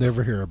 And you'll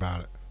never hear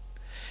about it.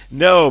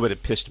 No, but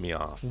it pissed me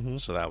off.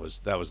 So that was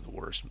the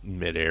worst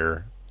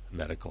midair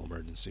medical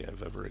emergency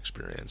I've ever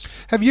experienced.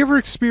 Have you ever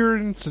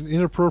experienced an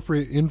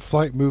inappropriate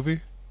in-flight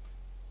movie?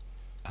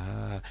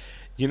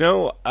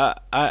 There's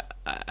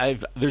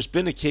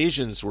been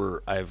occasions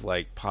where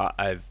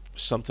I've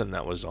something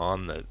that was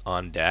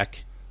on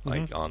deck,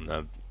 like on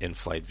the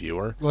in-flight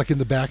viewer, like in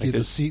the back of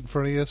the seat in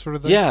front of you, sort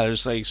of thing. Yeah,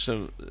 there's like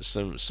some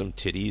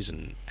titties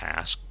and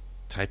ass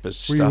type of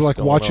stuff. Were you like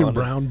watching on.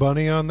 Brown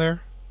Bunny on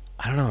there?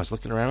 I don't know. I was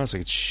looking around. I was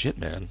like, shit,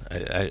 man.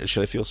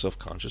 Should I feel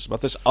self-conscious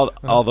about this?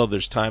 Although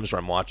there's times where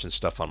I'm watching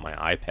stuff on my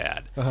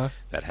iPad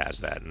that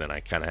has that, and then I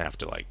kind of have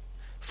to like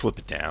flip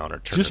it down or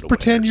turn just it away. Just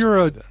pretend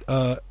you're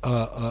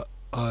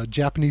a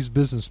Japanese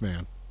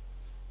businessman.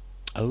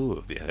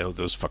 Oh, yeah,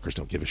 those fuckers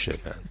don't give a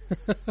shit, man.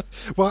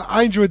 Well,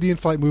 I enjoyed the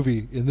in-flight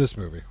movie in this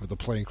movie with the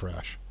plane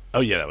crash. Oh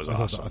yeah, that was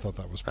awesome. I thought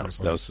that was pretty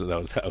funny.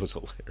 That was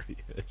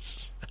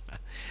hilarious.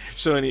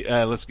 So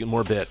let's get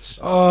more bits.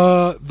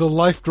 The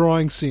life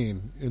drawing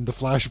scene in the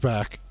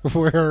flashback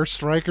where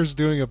Stryker's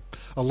doing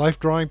a life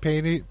drawing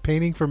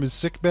painting from his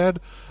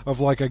sickbed of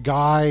like a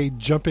guy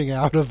jumping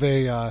out of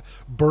a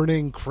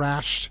burning,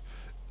 crashed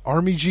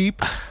army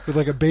jeep with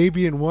like a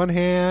baby in one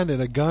hand and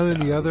a gun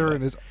in the other,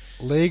 and his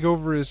leg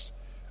over his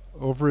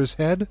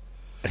head.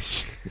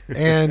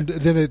 And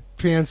then it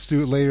pans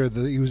to later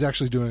that he was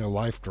actually doing a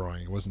life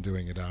drawing. He wasn't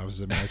doing it out of his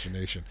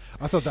imagination.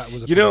 I thought that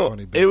was a pretty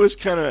funny bit. It was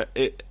kind of,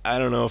 I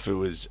don't know if it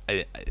was,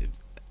 it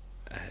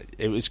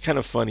was kind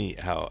of funny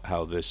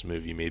how this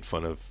movie made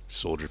fun of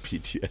soldier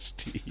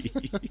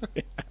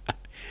PTSD.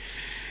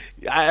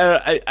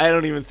 I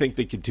don't even think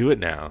they could do it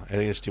now. I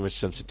think there's too much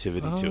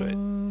sensitivity to it.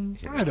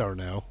 I don't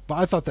know, but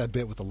I thought that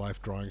bit with the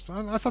life drawings.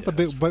 I thought the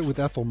bit with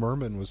Ethel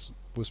Merman was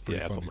pretty funny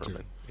Ethel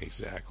Merman. too.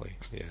 Exactly.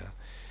 Yeah,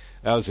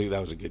 that was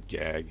a good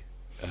gag.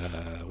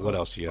 What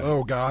else you got?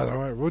 Oh God! All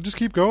right, we'll just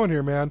keep going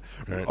here, man.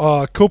 Right.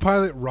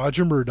 Co-pilot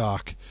Roger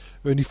Murdoch,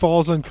 when he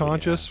falls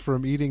unconscious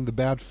from eating the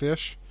bad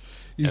fish,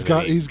 he's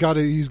got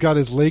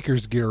his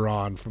Lakers gear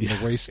on from the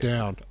waist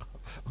down.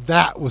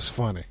 That was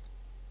funny.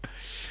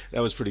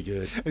 That was pretty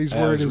good. And he's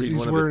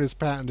wearing his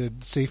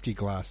patented safety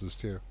glasses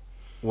too.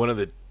 One of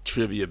the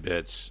trivia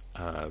bits: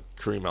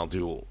 Kareem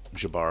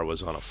Abdul-Jabbar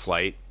was on a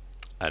flight,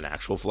 an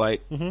actual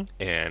flight,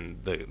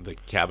 and the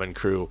cabin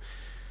crew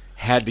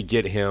had to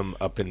get him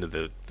up into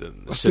the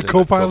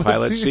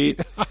co-pilot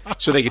seat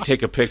so they could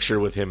take a picture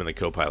with him in the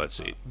co-pilot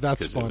seat.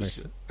 That's funny.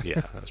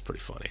 That was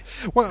pretty funny.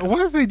 What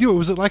did they do?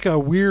 Was it like a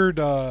weird?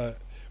 Did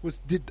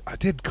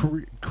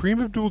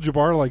Kareem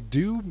Abdul-Jabbar like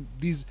do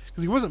these?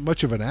 Because he wasn't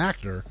much of an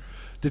actor.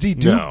 Did he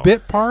do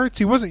bit parts?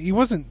 He wasn't.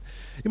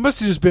 It must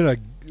have just been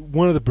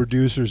one of the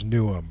producers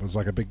knew him. Was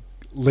like a big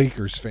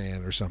Lakers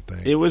fan or something.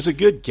 It was a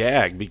good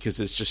gag because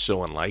it's just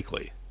so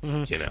unlikely.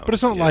 But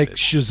it's not like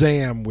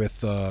Shazam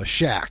with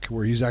Shaq,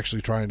 where he's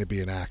actually trying to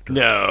be an actor.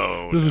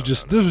 No, this was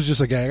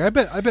just a gag. I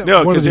bet.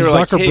 No, one of they these were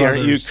like, "Hey, brothers,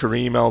 aren't you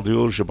Kareem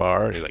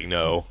Abdul-Jabbar?" And he's like,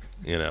 "No."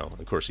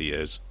 Of course he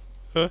is.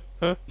 It's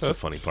the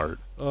funny part.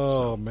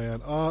 Oh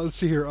man, let's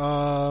see here.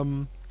 How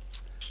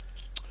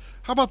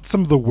about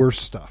some of the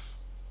worst stuff?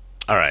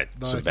 All right,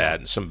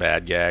 some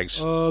bad gags.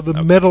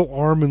 The metal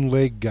arm and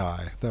leg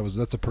guy.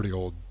 That's a pretty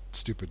old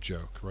stupid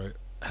joke, right?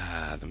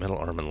 The metal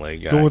arm and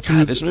leg guy.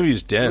 This movie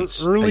is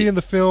dense. Early in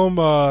the film,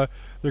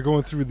 they're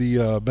going through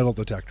the metal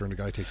detector, and the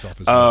guy takes off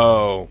his.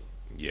 Oh,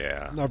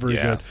 yeah, not very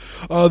good.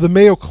 The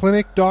Mayo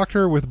Clinic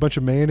doctor with a bunch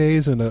of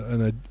mayonnaise and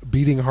a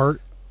beating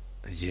heart.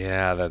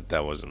 Yeah,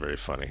 that wasn't very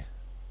funny.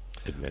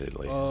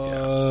 Admittedly,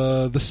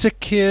 the sick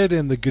kid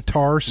and the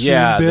guitar scene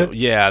bit.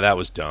 That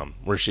was dumb.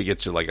 Where she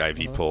gets her like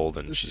IV pulled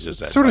and she's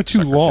just sort of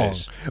too long.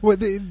 Face. Well,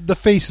 the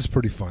face is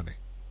pretty funny.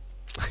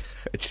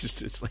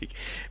 It's like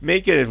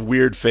make it a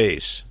weird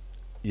face.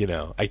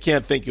 I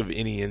can't think of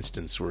any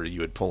instance where you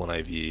would pull an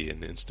IV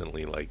and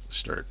instantly like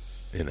start.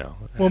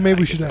 Well, maybe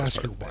we should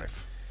ask your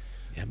wife.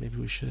 Yeah, maybe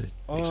we should.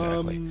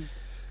 Exactly.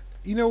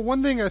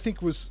 One thing I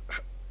think was,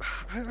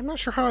 I'm not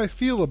sure how I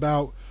feel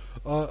about.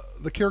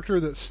 The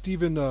character that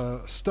Steven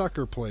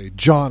Stucker played,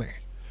 Johnny,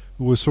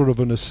 who was sort of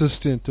an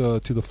assistant to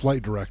the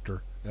flight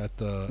director at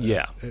the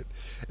Yeah.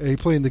 he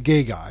playing the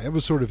gay guy. It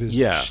was sort of his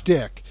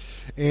shtick.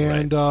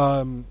 And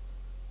I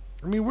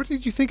mean, what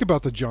did you think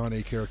about the John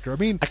A. character? I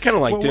mean, I kind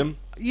of liked him.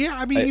 Yeah,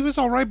 I mean, he was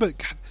all right, but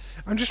God,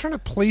 I'm just trying to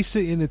place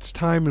it in its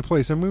time and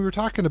place. I mean, we were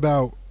talking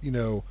about,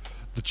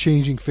 the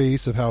changing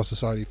face of how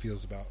society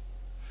feels about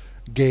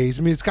gays.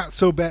 I mean, it's got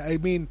so bad. I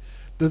mean,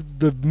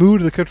 the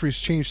mood of the country has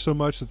changed so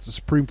much that the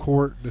Supreme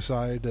Court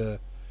decided to,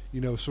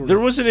 sort of... There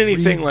wasn't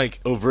anything like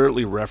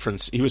overtly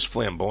referenced. He was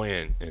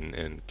flamboyant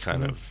and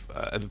kind of...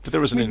 but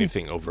there wasn't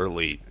anything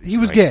overtly... He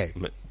was gay.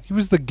 He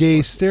was the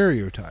gay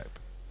stereotype.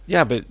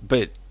 Yeah, but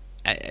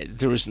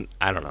there was...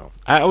 I don't know.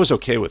 I was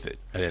okay with it.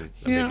 I didn't...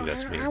 Yeah, maybe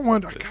that's me. I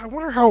wonder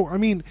how... I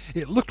mean,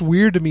 it looked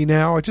weird to me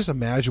now. I just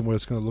imagine what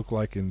it's going to look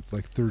like in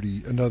like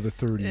another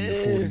 30 or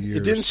 40 years.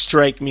 It didn't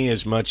strike me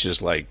as much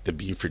as like the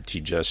Buford T.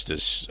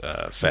 Justice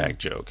fag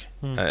joke.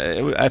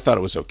 I thought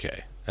it was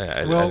okay.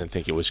 I didn't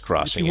think it was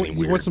crossing any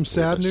weird... You want some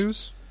sad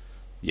news?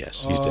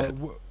 Yes, he's dead.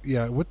 What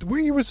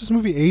year was this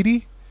movie?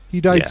 80?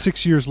 He died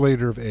 6 years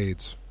later of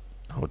AIDS.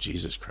 Oh,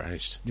 Jesus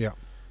Christ. Yeah.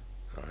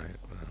 All right.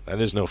 Well, that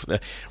is no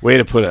way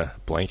to put a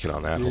blanket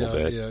on that whole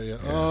bit. Yeah.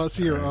 Let's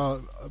see here.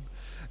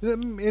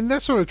 And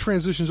that sort of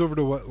transitions over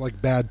to what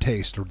like bad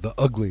taste or the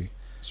ugly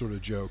sort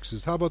of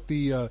jokes. How about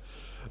the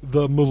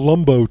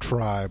Malumbo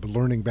tribe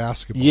learning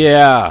basketball?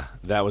 Yeah,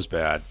 that was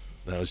bad.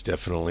 That was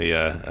definitely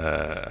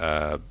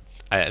that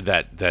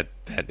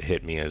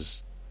hit me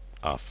as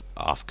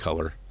off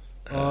color.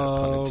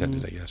 Pun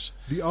intended, I guess.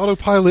 The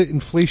autopilot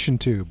inflation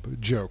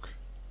tube joke.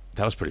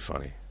 That was pretty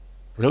funny.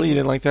 Really, you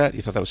didn't like that?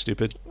 You thought that was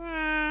stupid?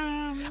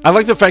 I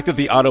like the fact that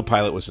the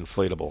autopilot was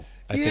inflatable.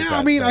 I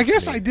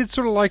guess I did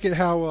sort of like it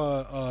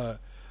how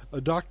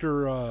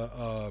Dr.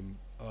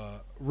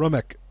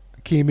 Rumek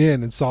came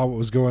in and saw what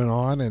was going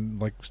on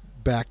and like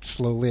backed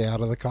slowly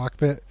out of the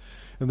cockpit,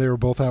 and they were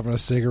both having a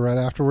cigarette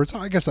afterwards.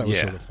 I guess that was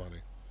sort of funny.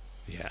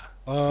 Yeah.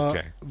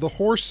 Okay. The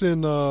horse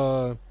in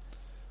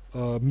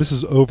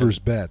Mrs. Over's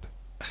bed.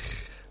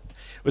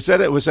 Was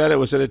that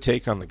a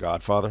take on The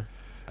Godfather?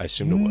 I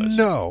assumed it was.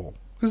 No.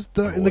 Because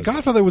in The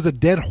Godfather there was a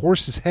dead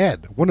horse's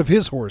head, one of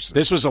his horses.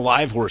 This was a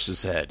live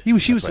horse's head.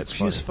 She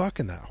was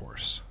fucking that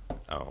horse.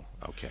 Oh,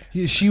 okay.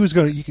 She was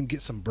going to, you can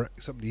get something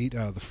to eat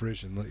out of the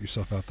fridge and let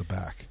yourself out the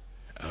back.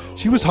 Oh.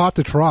 She was hot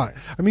to try.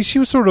 I mean, she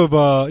was sort of,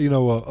 a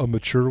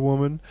mature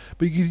woman,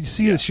 but you could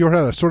see that she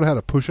sort of had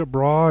a push-up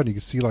bra, and you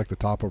could see like the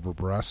top of her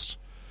breast,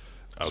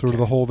 sort of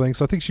the whole thing.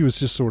 So I think she was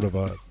just sort of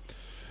sort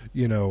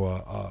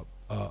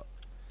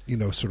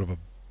of a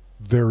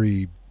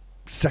very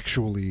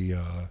sexually.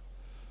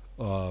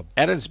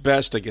 At its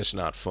best, I guess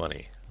not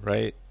funny,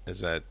 right?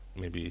 Is that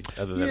maybe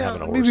other than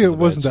having a horse? Maybe it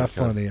wasn't that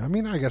funny. I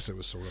mean, I guess it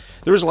was sort of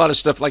funny. There was a lot of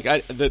stuff like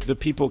the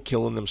people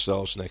killing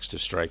themselves next to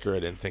Stryker. I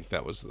didn't think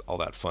that was all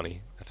that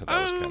funny. I thought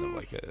that was kind of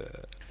like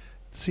a.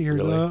 See here,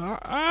 really?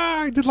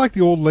 I did like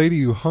the old lady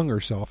who hung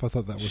herself. I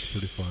thought that was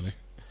pretty funny.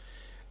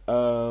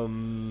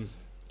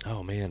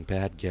 Oh man,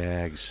 bad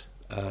gags.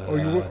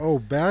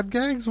 Bad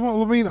gags?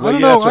 Well, I mean, I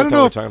don't know. I don't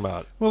know. We're talking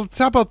about. Well,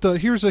 how about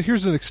here's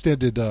an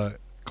extended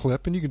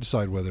clip, and you can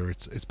decide whether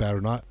it's bad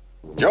or not.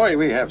 Joey,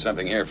 we have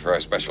something here for our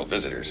special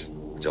visitors.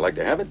 Would you like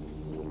to have it?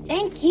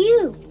 Thank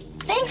you.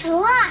 Thanks a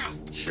lot.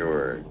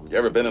 Sure. You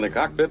ever been in a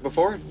cockpit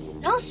before?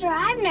 No, sir,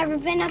 I've never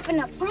been up in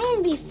a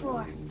plane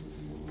before.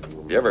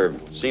 You ever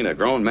seen a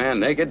grown man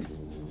naked?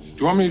 Do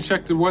you want me to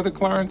check the weather,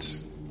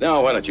 Clarence?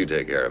 No, why don't you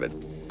take care of it?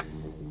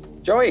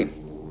 Joey,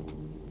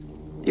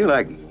 you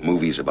like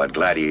movies about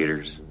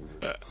gladiators?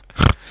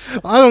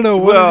 I don't know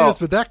what it is,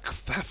 but that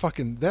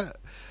fucking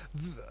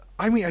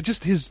I mean,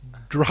 his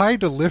dry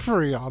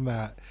delivery on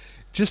that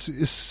just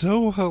is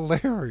so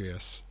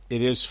hilarious.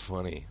 It is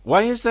funny.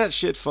 Why is that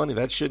shit funny?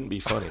 That shouldn't be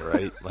funny,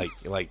 right?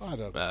 like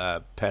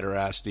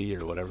pederasty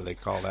or whatever they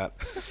call that.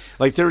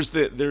 Like there's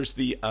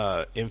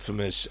the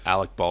infamous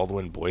Alec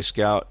Baldwin Boy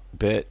Scout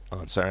bit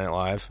on Saturday Night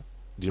Live.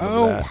 Do you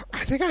remember that?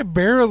 I think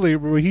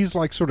where he's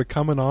like sort of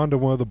coming on to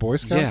one of the Boy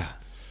Scouts.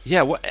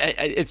 Yeah. Well,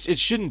 it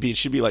shouldn't be. It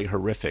should be like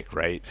horrific,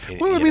 right?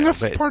 Well, I mean,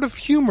 that's part of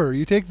humor.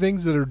 You take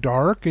things that are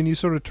dark and you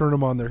sort of turn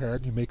them on their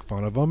head. You make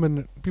fun of them,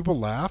 and people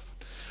laugh.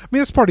 I mean,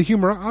 that's part of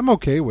humor. I'm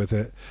okay with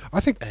it.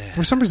 I think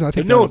for some reason,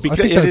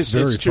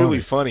 it's truly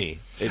funny.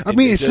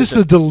 It's just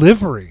the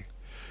delivery.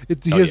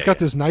 He has got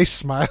this nice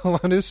smile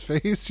on his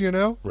face,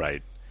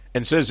 right,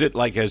 and says it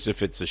like as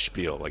if it's a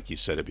spiel, like you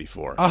said it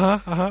before.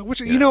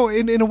 Which in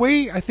a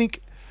way, I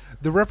think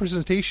the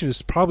representation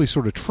is probably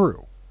sort of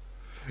true,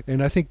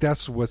 and I think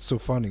that's what's so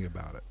funny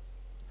about it,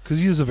 because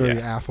he is a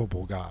very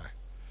affable guy.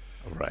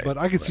 Right, but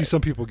I could see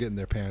some people getting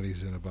their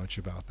panties in a bunch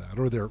about that,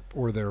 or their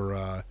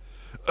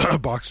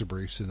boxer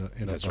briefs in a bunch.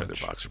 That's right,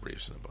 their boxer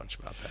briefs in a bunch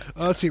about that.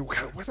 Let's see.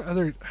 What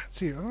other? Let's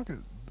see.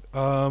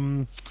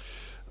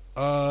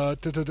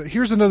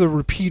 Here's another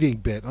repeating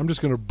bit. I'm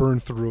just going to burn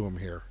through them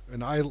here,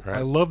 and I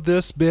love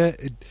this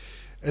bit.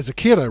 As a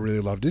kid, I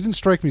really loved it. It didn't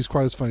strike me as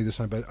quite as funny this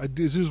time, but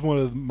this is one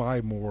of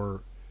my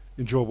more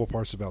enjoyable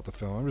parts about the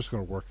film. I'm just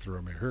going to work through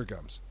them here. Here it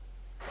comes.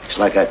 It's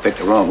like I picked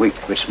the wrong week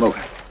to quit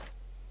smoking.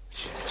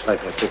 It's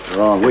like I picked the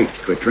wrong week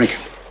to quit drinking.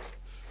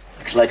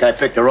 It's like I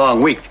picked the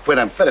wrong week to quit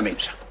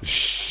amphetamines.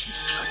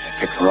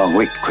 Picked the wrong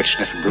week. Quit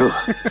sniffing glue.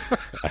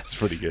 That's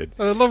pretty good.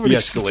 I love when The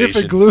he's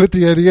sniffing escalation. glue at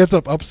the end. He ends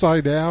up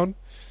upside down.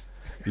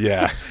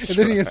 Yeah. And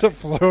then he ends up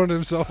throwing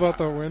himself out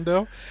the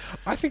window.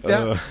 I think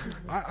that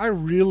I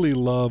really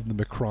love the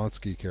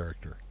McCronsky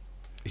character.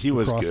 He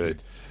was McCronsky.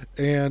 good.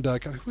 And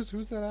God, who's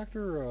that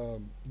actor?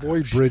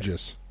 Lloyd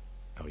Bridges.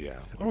 Oh yeah.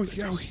 Oh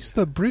yeah, he's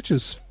the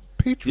Bridges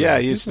patriot. Yeah,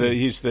 he's isn't the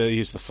he?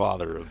 he's the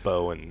father of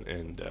Bo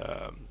and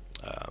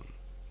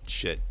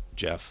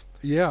Jeff.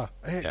 Yeah.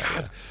 Yeah, God,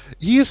 yeah.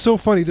 he is so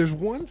funny. There's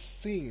one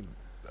scene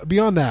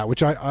beyond that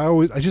which I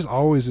just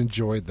always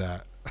enjoyed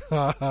that.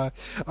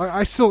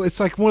 I still, it's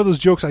like one of those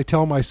jokes I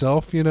tell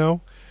myself, you know,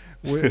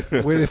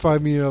 when if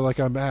I'm, you know, like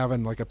I'm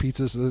having like a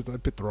pizza, so I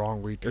picked the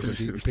wrong week to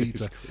eat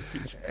pizza,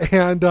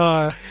 and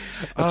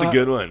That's a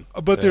good one.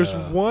 But there's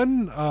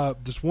one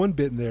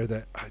bit in there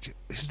that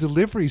his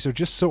deliveries are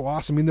just so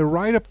awesome. I mean, they're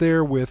right up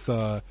there with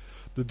the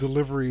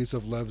deliveries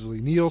of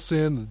Leslie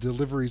Nielsen, the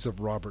deliveries of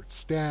Robert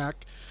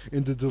Stack,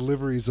 and the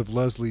deliveries of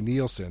Leslie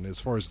Nielsen as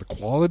far as the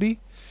quality.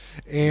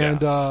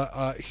 And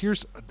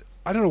here's,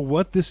 I don't know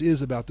what this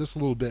is about this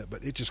little bit,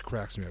 but it just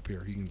cracks me up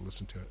here. You can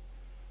listen to it.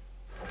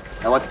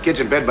 I want the kids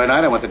in bed by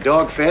night. I want the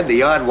dog fed, the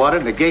yard watered,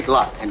 and the gate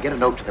locked. And get a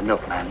note to the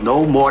milkman.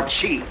 No more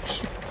cheese.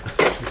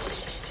 I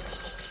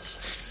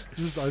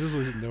just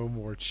listen, no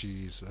more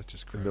cheese. That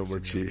just cracks No more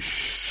me up.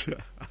 cheese.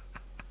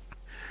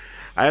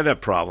 I had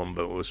that problem,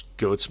 but it was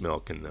goat's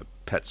milk and the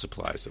pet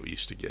supplies that we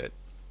used to get.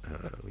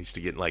 We used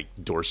to get like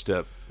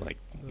doorstep, like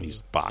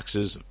these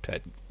boxes of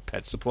pet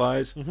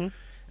supplies,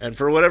 and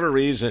for whatever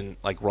reason,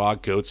 like raw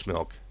goat's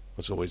milk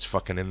was always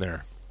fucking in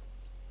there,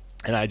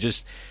 and I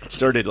just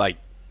started like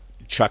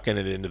chucking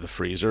it into the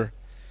freezer.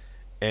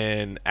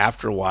 And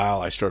after a while,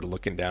 I started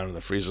looking down in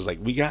the freezer. I was like,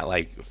 we got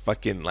like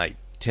fucking like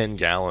 10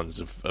 gallons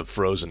of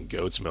frozen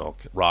goat's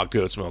milk, raw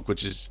goat's milk,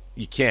 which is,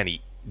 you can't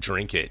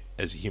drink it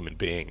as a human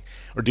being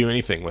or do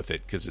anything with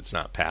it because it's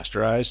not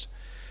pasteurized.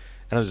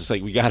 And I was just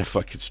like, we got to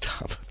fucking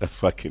stop the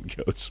fucking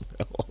goat's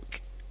milk.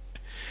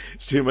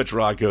 It's too much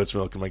raw goat's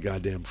milk in my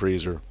goddamn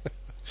freezer.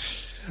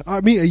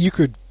 I mean,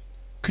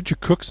 could you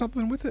cook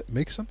something with it?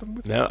 Make something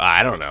with it? No,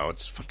 I don't know.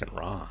 It's fucking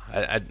raw.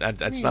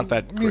 It's not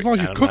that I mean, as long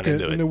as you I'm cook not it,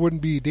 into and it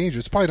wouldn't be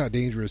dangerous. It's probably not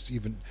dangerous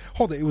even.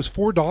 Hold it. It was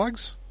 4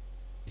 dogs?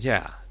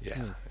 Yeah.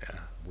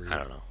 I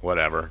don't know.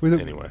 Whatever. With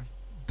it- Anyway.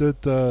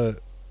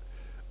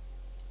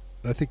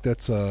 I think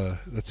that's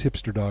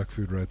hipster dog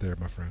food right there,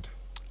 my friend.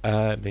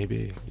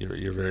 Maybe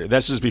you're very.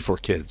 This is before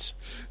kids,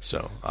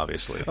 so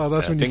obviously. Oh,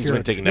 that's when things you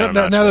have been taken now, down.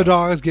 now, a notch now the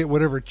now. dogs get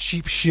whatever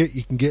cheap shit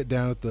you can get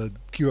down at the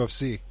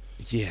QFC.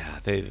 Yeah,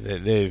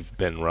 they've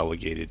been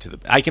relegated to the.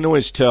 I can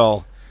always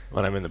tell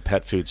when I'm in the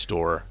pet food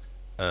store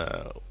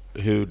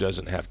who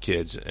doesn't have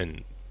kids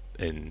and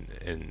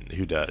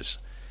who does,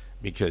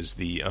 because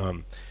the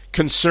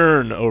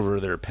concern over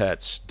their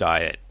pet's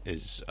diet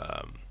is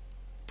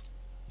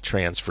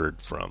transferred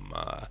from.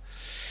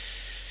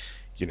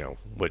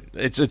 What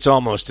it's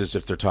almost as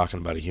if they're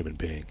talking about a human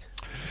being.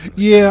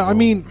 Yeah, I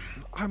mean,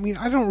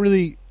 I don't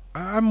really.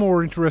 I'm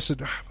more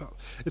interested.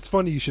 It's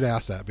funny you should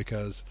ask that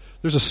because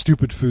there's a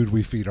stupid food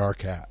we feed our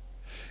cat,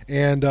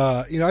 and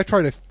I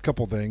tried a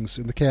couple things,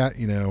 and the cat,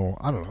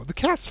 I don't know, the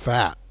cat's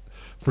fat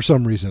for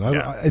some reason.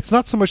 It's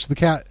not so much the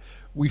cat.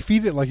 We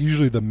feed it like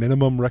usually the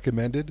minimum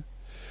recommended,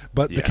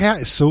 but the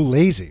cat is so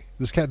lazy.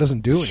 This cat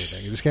doesn't do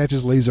anything. This cat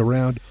just lays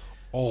around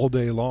all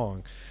day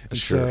long. And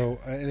Sure. So,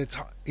 and it's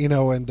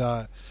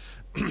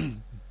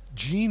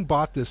Gene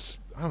bought this.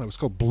 I don't know. It was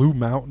called Blue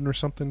Mountain or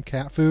something,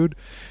 cat food,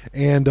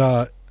 and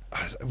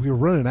we were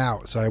running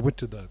out, so I went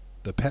to the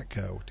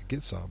Petco to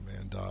get some,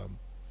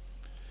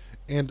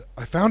 and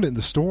I found it in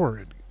the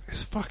store.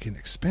 It's fucking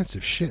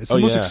expensive shit. It's the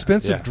most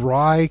expensive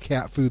dry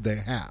cat food they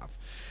have,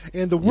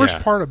 and the worst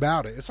part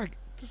about it, it's like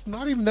it's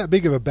not even that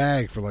big of a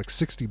bag for like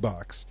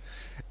 $60,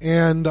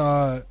 and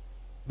the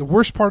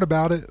worst part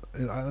about it,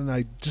 and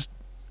I just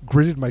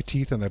gritted my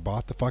teeth and I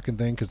bought the fucking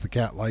thing because the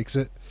cat likes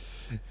it,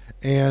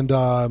 and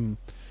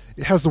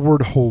it has the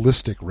word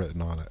holistic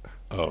written on it.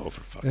 Oh,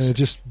 for fuck's And sake! it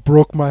just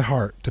broke my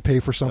heart to pay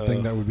for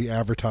something that would be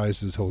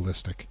advertised as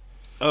holistic.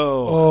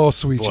 Oh,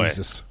 sweet boy.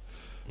 Jesus!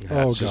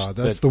 That's just- God,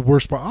 that's the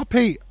worst part. I'll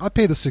pay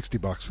the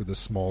 $60 for this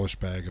smallish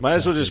bag. Of Might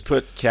as well cat just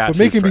food. put cat But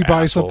food making for me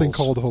buy assholes. something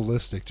called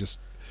holistic just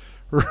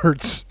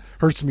hurts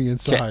me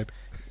inside.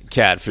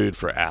 Cat food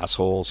for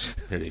assholes.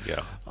 Here you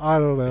go. I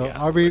don't know.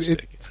 Yeah, I mean,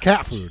 holistic. it's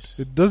cat food.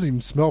 It doesn't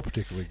even smell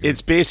particularly good.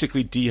 It's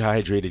basically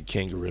dehydrated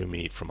kangaroo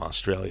meat from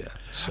Australia.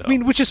 So. I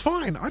mean, which is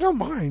fine. I don't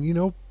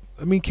mind.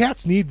 I mean,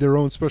 cats need their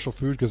own special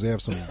food because they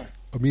have some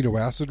amino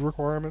acid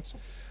requirements.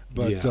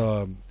 But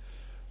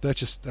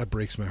that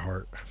breaks my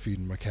heart,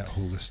 feeding my cat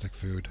holistic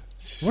food.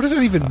 What does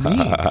that even mean?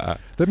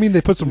 That mean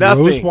they put some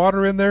Nothing. rose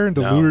water in there and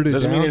diluted it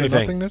doesn't down mean to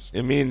anything. nothingness?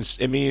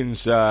 It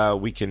means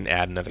we can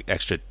add another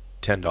extra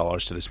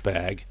 $10 to this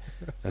bag.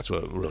 That's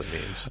what it really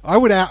means. I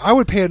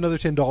would pay another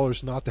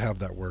 $10 not to have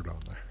that word on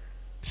there.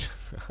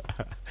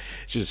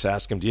 Just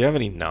ask him, do you have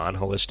any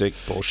non-holistic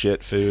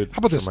bullshit food How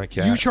about for this? my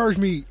cat? You charge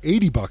me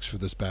 $80 for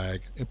this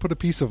bag and put a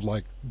piece of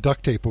like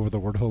duct tape over the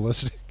word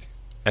holistic.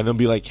 And they'll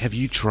be like, have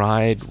you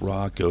tried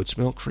raw goat's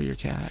milk for your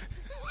cat?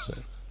 So,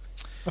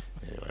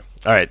 Anyway,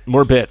 all right,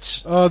 more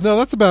bits. No,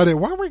 that's about it.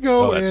 Why don't we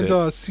go that's and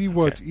it. see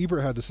what Okay.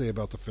 Ebert had to say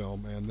about the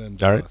film, and then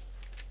All right.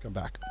 come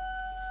back.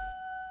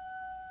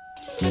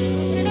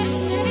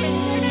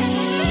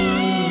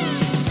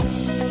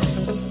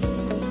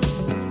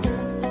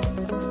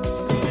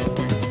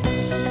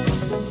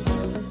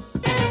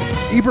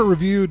 Ebert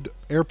reviewed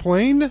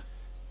Airplane.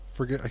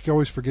 I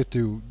always forget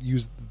to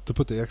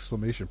put the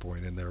exclamation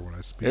point in there when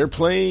I speak.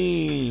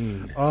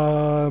 Airplane.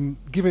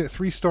 Giving it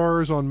 3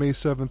 stars on May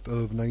 7th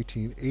of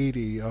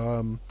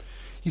 1980.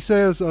 He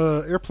says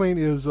Airplane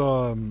is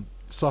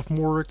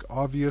sophomoric,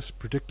 obvious,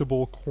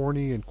 predictable,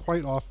 corny, and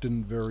quite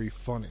often very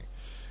funny.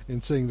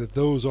 And saying that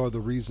those are the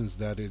reasons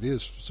that it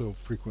is so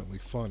frequently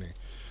funny.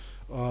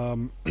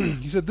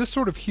 He said this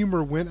sort of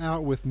humor went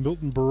out with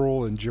Milton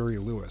Berle and Jerry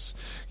Lewis.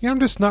 I'm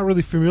just not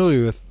really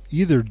familiar with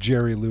either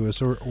Jerry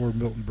Lewis or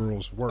Milton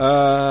Berle's work.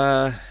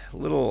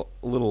 Little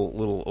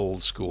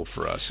old school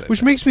for us.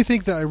 Which makes me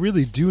think that I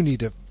really do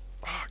need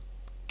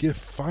to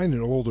find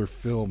an older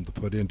film to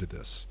put into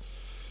this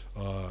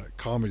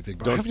comedy thing.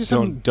 But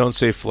Don't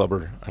say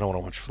Flubber. I don't want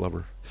to watch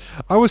Flubber.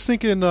 I was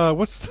thinking, I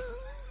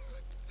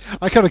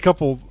got a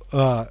couple.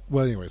 Well,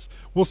 anyways,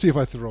 we'll see if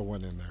I throw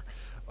one in there.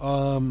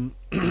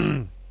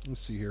 Let's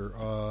see here.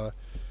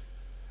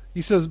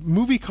 He says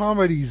movie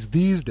comedies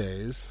these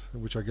days,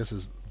 which I guess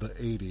is the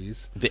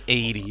 80s. The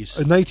 80s.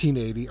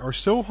 1980, are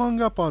so hung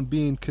up on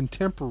being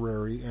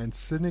contemporary and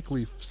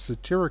cynically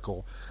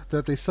satirical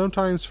that they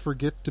sometimes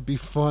forget to be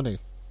funny.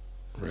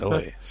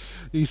 Really?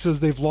 He says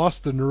they've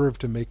lost the nerve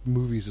to make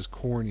movies as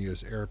corny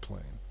as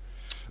Airplane.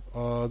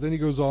 Then he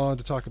goes on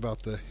to talk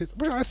about I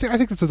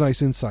think that's a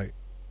nice insight.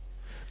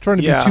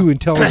 Trying to be too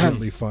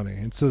intelligently funny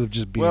instead of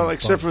just being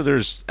except funny.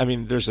 for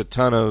there's a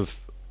ton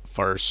of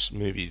farce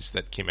movies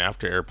that came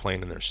after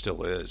Airplane, and there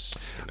still is.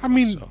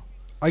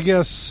 I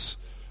guess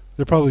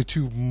there are probably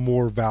 2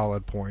 more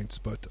valid points,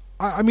 but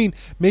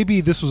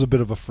maybe this was a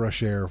bit of a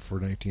fresh air for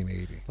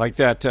 1980. Like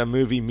that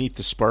movie Meet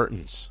the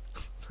Spartans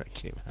that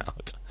came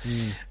out.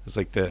 It's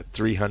like the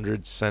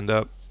 300 send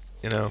up.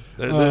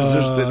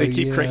 They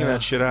keep cranking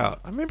that shit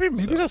out. Maybe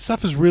that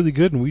stuff is really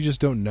good, and we just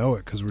don't know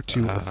it because we're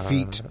too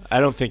effete. I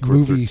don't think we're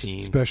movie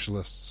 13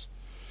 specialists.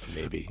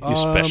 Maybe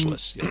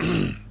specialists.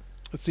 Yes.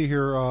 Let's see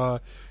here.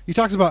 He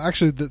talks about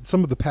actually that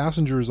some of the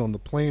passengers on the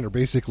plane are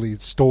basically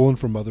stolen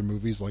from other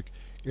movies like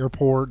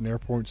Airport and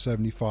Airport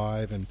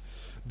 75 and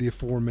the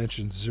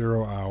aforementioned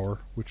 0 Hour,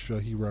 which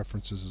he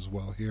references as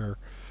well here.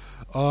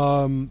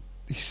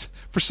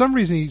 For some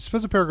reason, he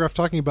spends a paragraph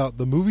talking about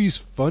the movie's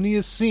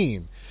funniest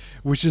scene,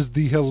 which is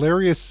the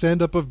hilarious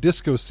send-up of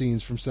disco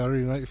scenes from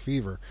Saturday Night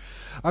Fever.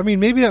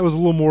 Maybe that was a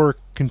little more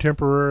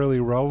contemporarily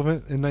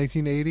relevant in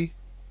 1980.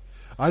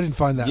 I didn't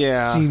find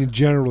that scene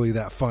generally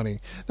that funny.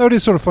 Though it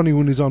is sort of funny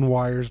when he's on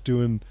wires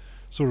doing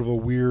sort of a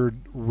weird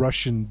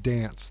Russian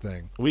dance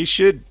thing. We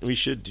should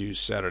do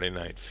Saturday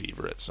Night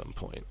Fever at some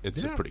point.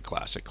 It's a pretty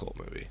classic cult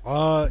movie.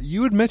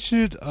 You had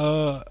mentioned it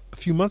a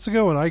few months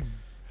ago, and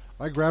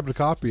I grabbed a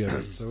copy of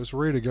it, so it's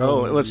ready to go.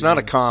 Oh, well, it's not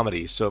a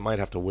comedy, so it might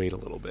have to wait a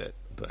little bit.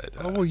 But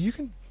well, you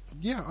can.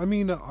 Yeah,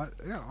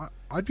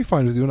 I'd be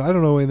fine with doing it. I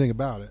don't know anything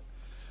about it.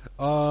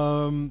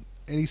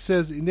 And he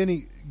says, and then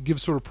he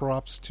gives sort of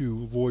props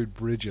to Lloyd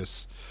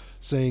Bridges,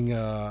 saying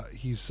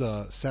he's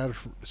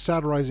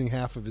satirizing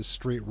half of his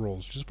straight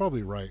roles, which is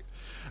probably right.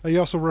 He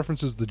also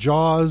references the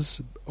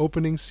Jaws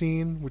opening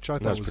scene, which I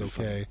thought was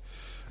okay.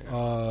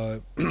 Yeah.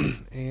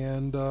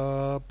 And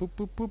boop,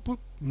 boop, boop, boop,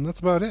 and that's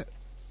about it.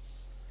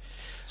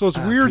 So it's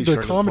weird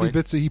the comedy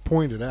bits that he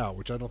pointed out,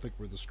 which I don't think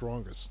were the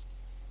strongest.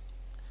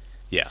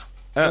 Yeah.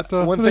 But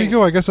there you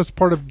go. I guess that's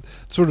part of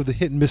sort of the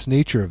hit and miss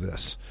nature of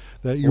this,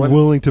 that you're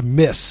willing to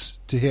miss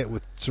to hit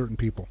with certain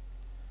people.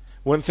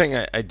 One thing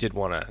I did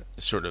want to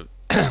sort of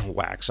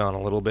wax on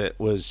a little bit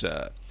was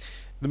the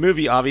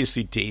movie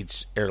obviously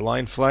dates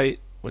Airline Flight,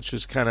 which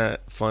was kind of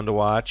fun to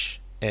watch,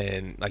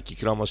 and like you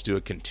could almost do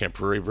a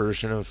contemporary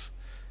version of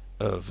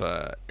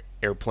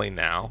Airplane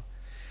now,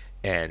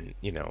 and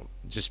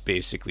just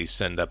basically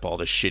send up all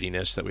the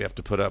shittiness that we have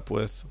to put up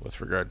with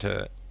regard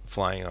to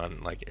flying on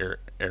like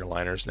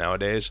airliners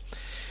nowadays.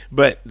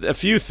 But a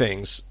few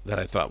things that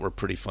I thought were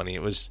pretty funny.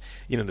 It was,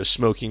 the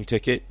smoking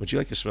ticket. Would you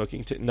like a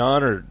smoking ticket?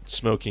 Non or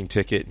smoking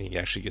ticket, and you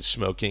actually get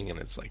smoking, and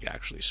it's like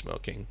actually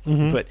smoking.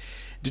 Mm-hmm. But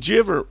did you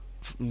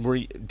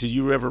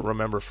ever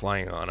remember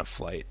flying on a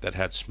flight that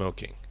had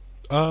smoking?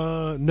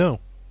 No.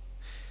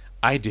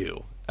 I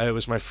do. It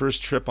was my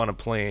first trip on a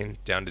plane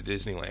down to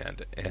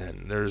Disneyland,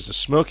 and there's a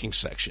smoking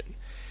section,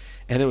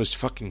 and it was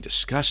fucking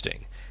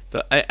disgusting.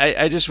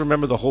 I just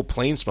remember the whole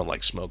plane smelled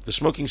like smoke. The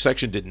smoking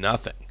section did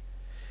nothing.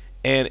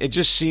 And it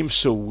just seems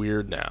so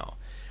weird now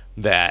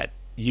that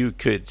you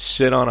could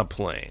sit on a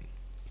plane,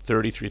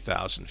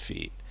 33,000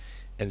 feet,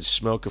 and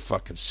smoke a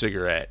fucking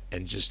cigarette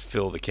and just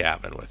fill the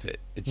cabin with it.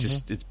 It's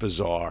just, it's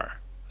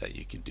bizarre that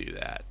you could do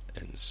that.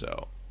 And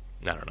so,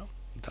 I don't know.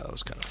 I thought that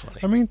was kind of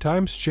funny.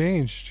 Times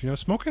changed.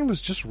 Smoking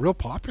was just real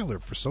popular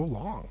for so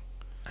long.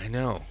 I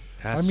know.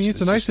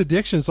 It's a nice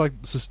addiction. It's like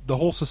the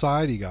whole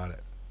society got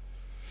it.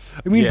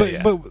 I mean,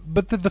 Yeah,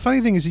 but the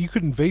funny thing is that you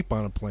couldn't vape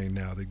on a plane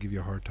now. They give you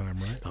a hard time,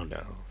 right? Oh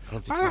no, I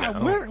don't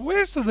think.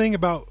 Where's the thing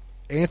about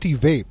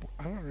anti-vape?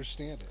 I don't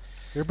understand it.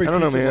 Everybody I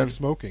don't know, treats it man. like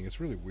smoking. It's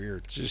really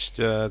weird. Just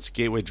it's a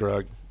gateway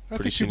drug. I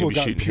Pretty think soon people you'll be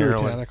have gotten shooting heroin.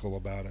 puritanical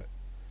about it.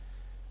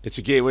 It's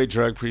a gateway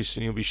drug. Pretty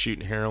soon you'll be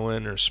shooting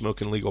heroin or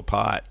smoking legal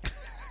pot.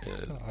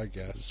 I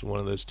guess It's one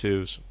of those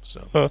twos.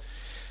 So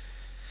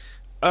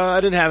I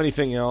didn't have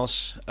anything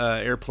else.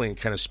 Airplane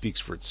kind of speaks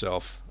for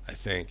itself, I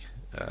think.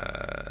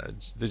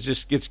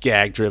 It's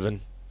gag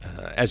driven.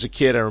 As a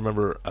kid, I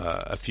remember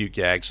a few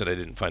gags that I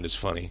didn't find as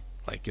funny,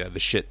 like the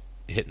shit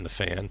hitting the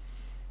fan.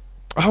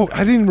 Oh,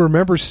 I didn't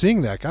remember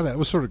seeing that. God, that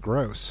was sort of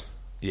gross.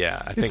 Yeah,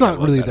 I think It's not I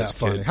loved really that that as a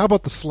funny. kid. How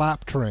about the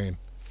slap train?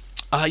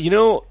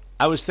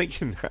 I was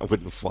thinking that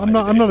wouldn't fly. I'm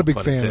today, not a big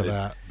pun fan of intended.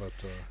 that, but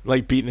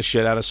Like beating the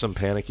shit out of some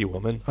panicky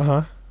woman.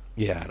 uh-huh.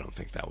 Yeah, I don't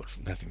think that would.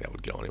 I think that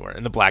would go anywhere.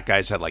 And the black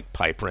guys had like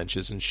pipe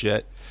wrenches and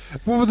shit.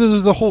 Well,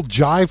 there's the whole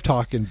jive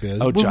talking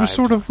biz, Oh, which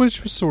jive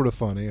was sort of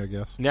funny, I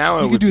guess. Now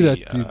it you could would do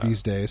be, that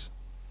these days.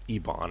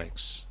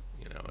 Ebonics,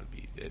 it'd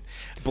be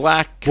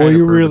black. Well, kind of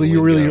you're urban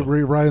really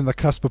lingo. right on the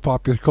cusp of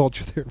popular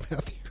culture there,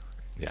 Matthew.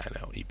 Yeah, I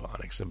know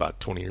Ebonics. About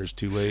 20 years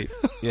too late.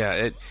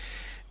 Yeah,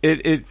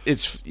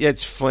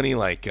 it's funny.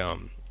 Like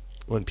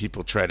when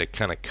people try to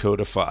kind of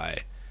codify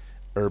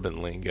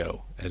urban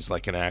lingo as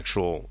like an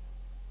actual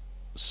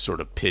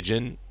sort of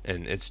pidgin,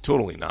 and it's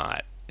totally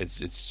not. It's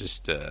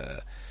just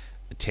a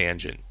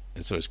tangent.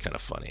 It's always kind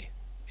of funny,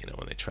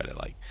 when they try to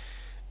like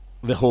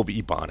the whole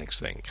Ebonics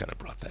thing kind of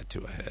brought that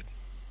to a head.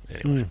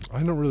 Anyway,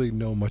 I don't really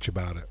know much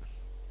about it.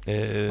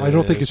 I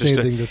don't think it's just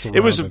anything that's around.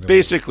 It was anymore.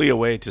 basically a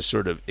way to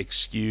sort of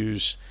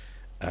excuse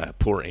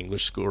poor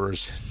English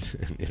scores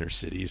in inner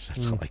cities.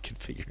 That's all I can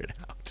figure it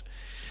out.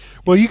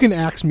 Well, you can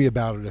ask me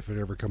about it if it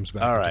ever comes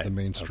back All into right. the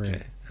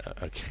mainstream.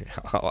 Okay.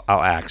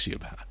 I'll ask you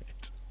about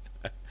it.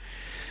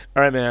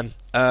 All right, man.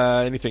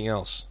 Anything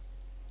else?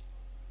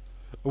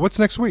 What's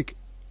next week?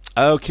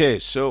 Okay,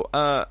 so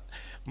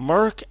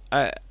Mark,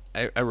 I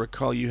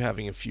recall you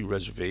having a few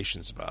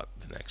reservations about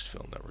the next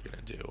film that we're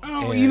going to do.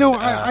 Oh, And,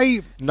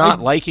 I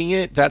not liking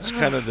it. That's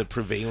kind of the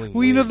prevailing.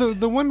 Well,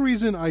 the one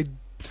reason I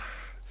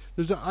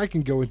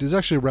can go into is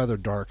actually a rather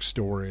dark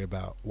story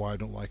about why I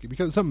don't like it,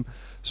 because something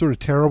sort of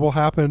terrible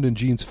happened in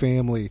Gene's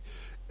family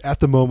at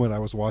the moment I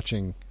was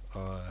watching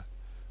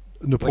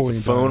Napoleon. Like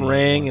a phone Dynamite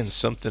rang once. and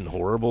something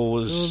horrible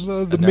was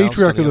the announced matriarch on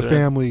the of the other end?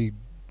 family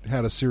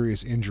had a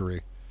serious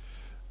injury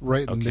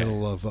right in the Okay.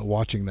 middle of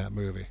watching that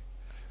movie.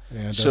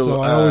 And So,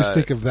 so I always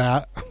think of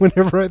that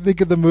whenever I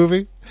think of the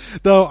movie.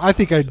 Though I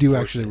think I That's do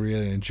actually unfortunate.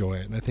 really enjoy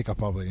it, and I think I'll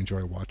probably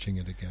enjoy watching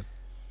it again.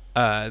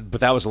 But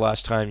that was the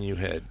last time you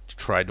had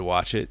tried to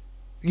watch it.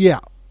 Yeah.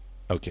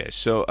 Okay,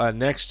 so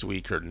next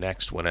week or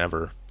next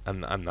whenever,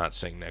 I'm not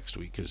saying next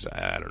week because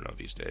I don't know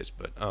these days,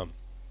 but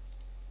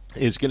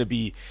is going to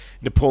be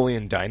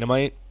Napoleon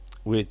Dynamite,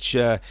 which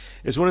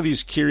is one of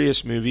these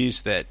curious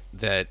movies that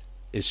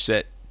is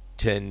set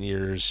 10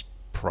 years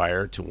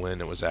prior to when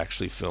it was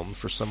actually filmed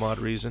for some odd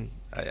reason.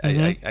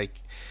 I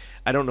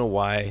don't know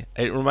why.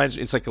 It reminds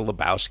me, it's like a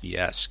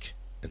Lebowski-esque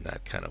in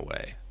that kind of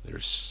way.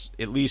 There's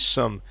at least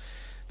the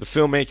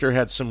filmmaker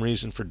had some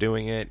reason for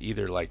doing it,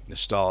 either like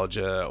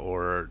nostalgia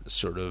or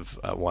sort of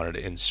wanted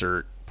to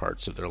insert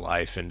parts of their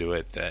life into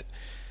it that,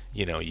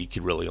 you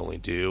could really only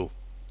do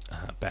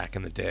back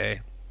in the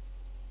day.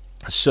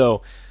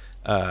 So,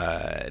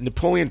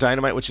 Napoleon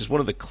Dynamite, which is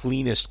one of the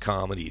cleanest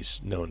comedies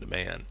known to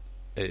man.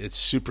 It's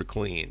super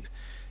clean.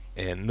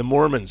 And the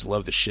Mormons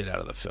love the shit out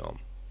of the film,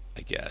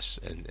 I guess,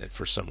 and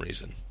for some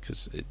reason,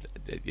 because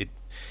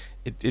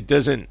it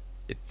doesn't,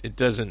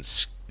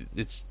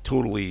 it's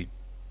totally,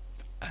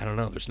 I don't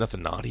know, there's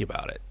nothing naughty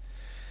about it.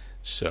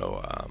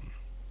 So,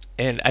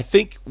 and I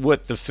think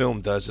what the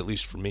film does, at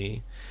least for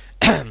me,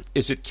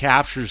 is it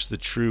captures the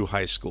true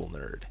high school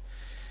nerd.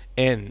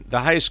 And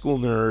the high school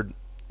nerd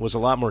was a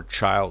lot more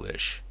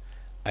childish,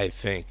 I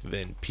think,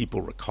 than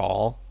people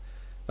recall.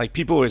 Like,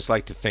 people always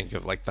like to think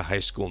of, like, the high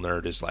school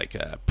nerd as, like,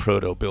 a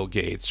proto-Bill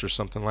Gates or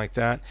something like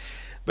that.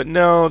 But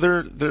no,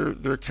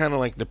 they're kind of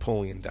like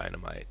Napoleon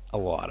Dynamite, a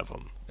lot of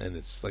them. And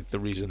it's, like, the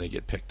reason they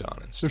get picked on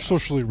and stuff. They're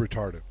socially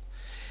retarded.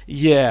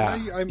 Yeah.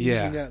 I'm yeah.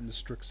 using that in the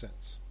strict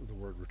sense of the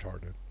word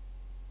retarded.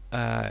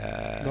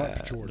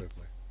 Not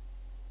pejoratively.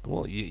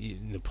 Well,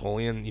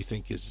 Napoleon, you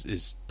think,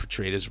 is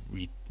portrayed as a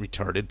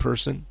retarded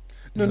person?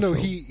 No, film?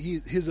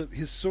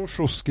 his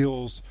social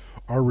skills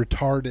are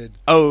retarded.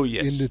 Oh,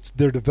 yes. In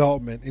their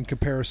development in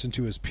comparison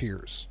to his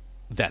peers.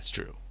 That's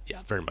true.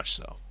 Yeah, very much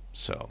so.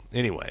 So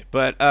anyway,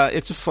 but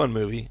it's a fun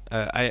movie.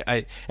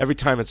 I every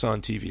time it's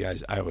on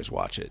TV, I always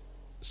watch it.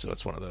 So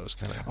it's one of those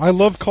kind of. I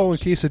love calling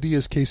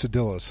quesadillas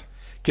quesadillas.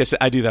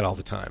 I do that all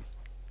the time.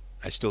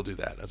 I still do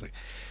that. I was like,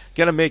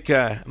 I'm gonna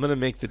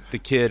make the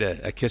kid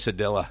a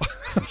quesadilla.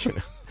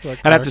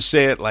 I'd have to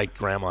say it like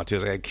grandma too.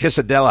 It's like a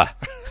quesadilla.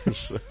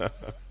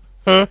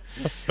 And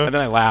then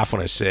I laugh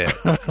when I say it.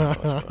 I don't know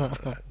what's going on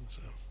with that.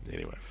 So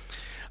anyway,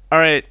 all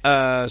right.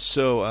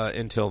 So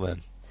until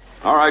then.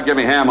 All right, give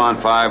me ham on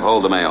 5,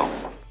 hold the mail.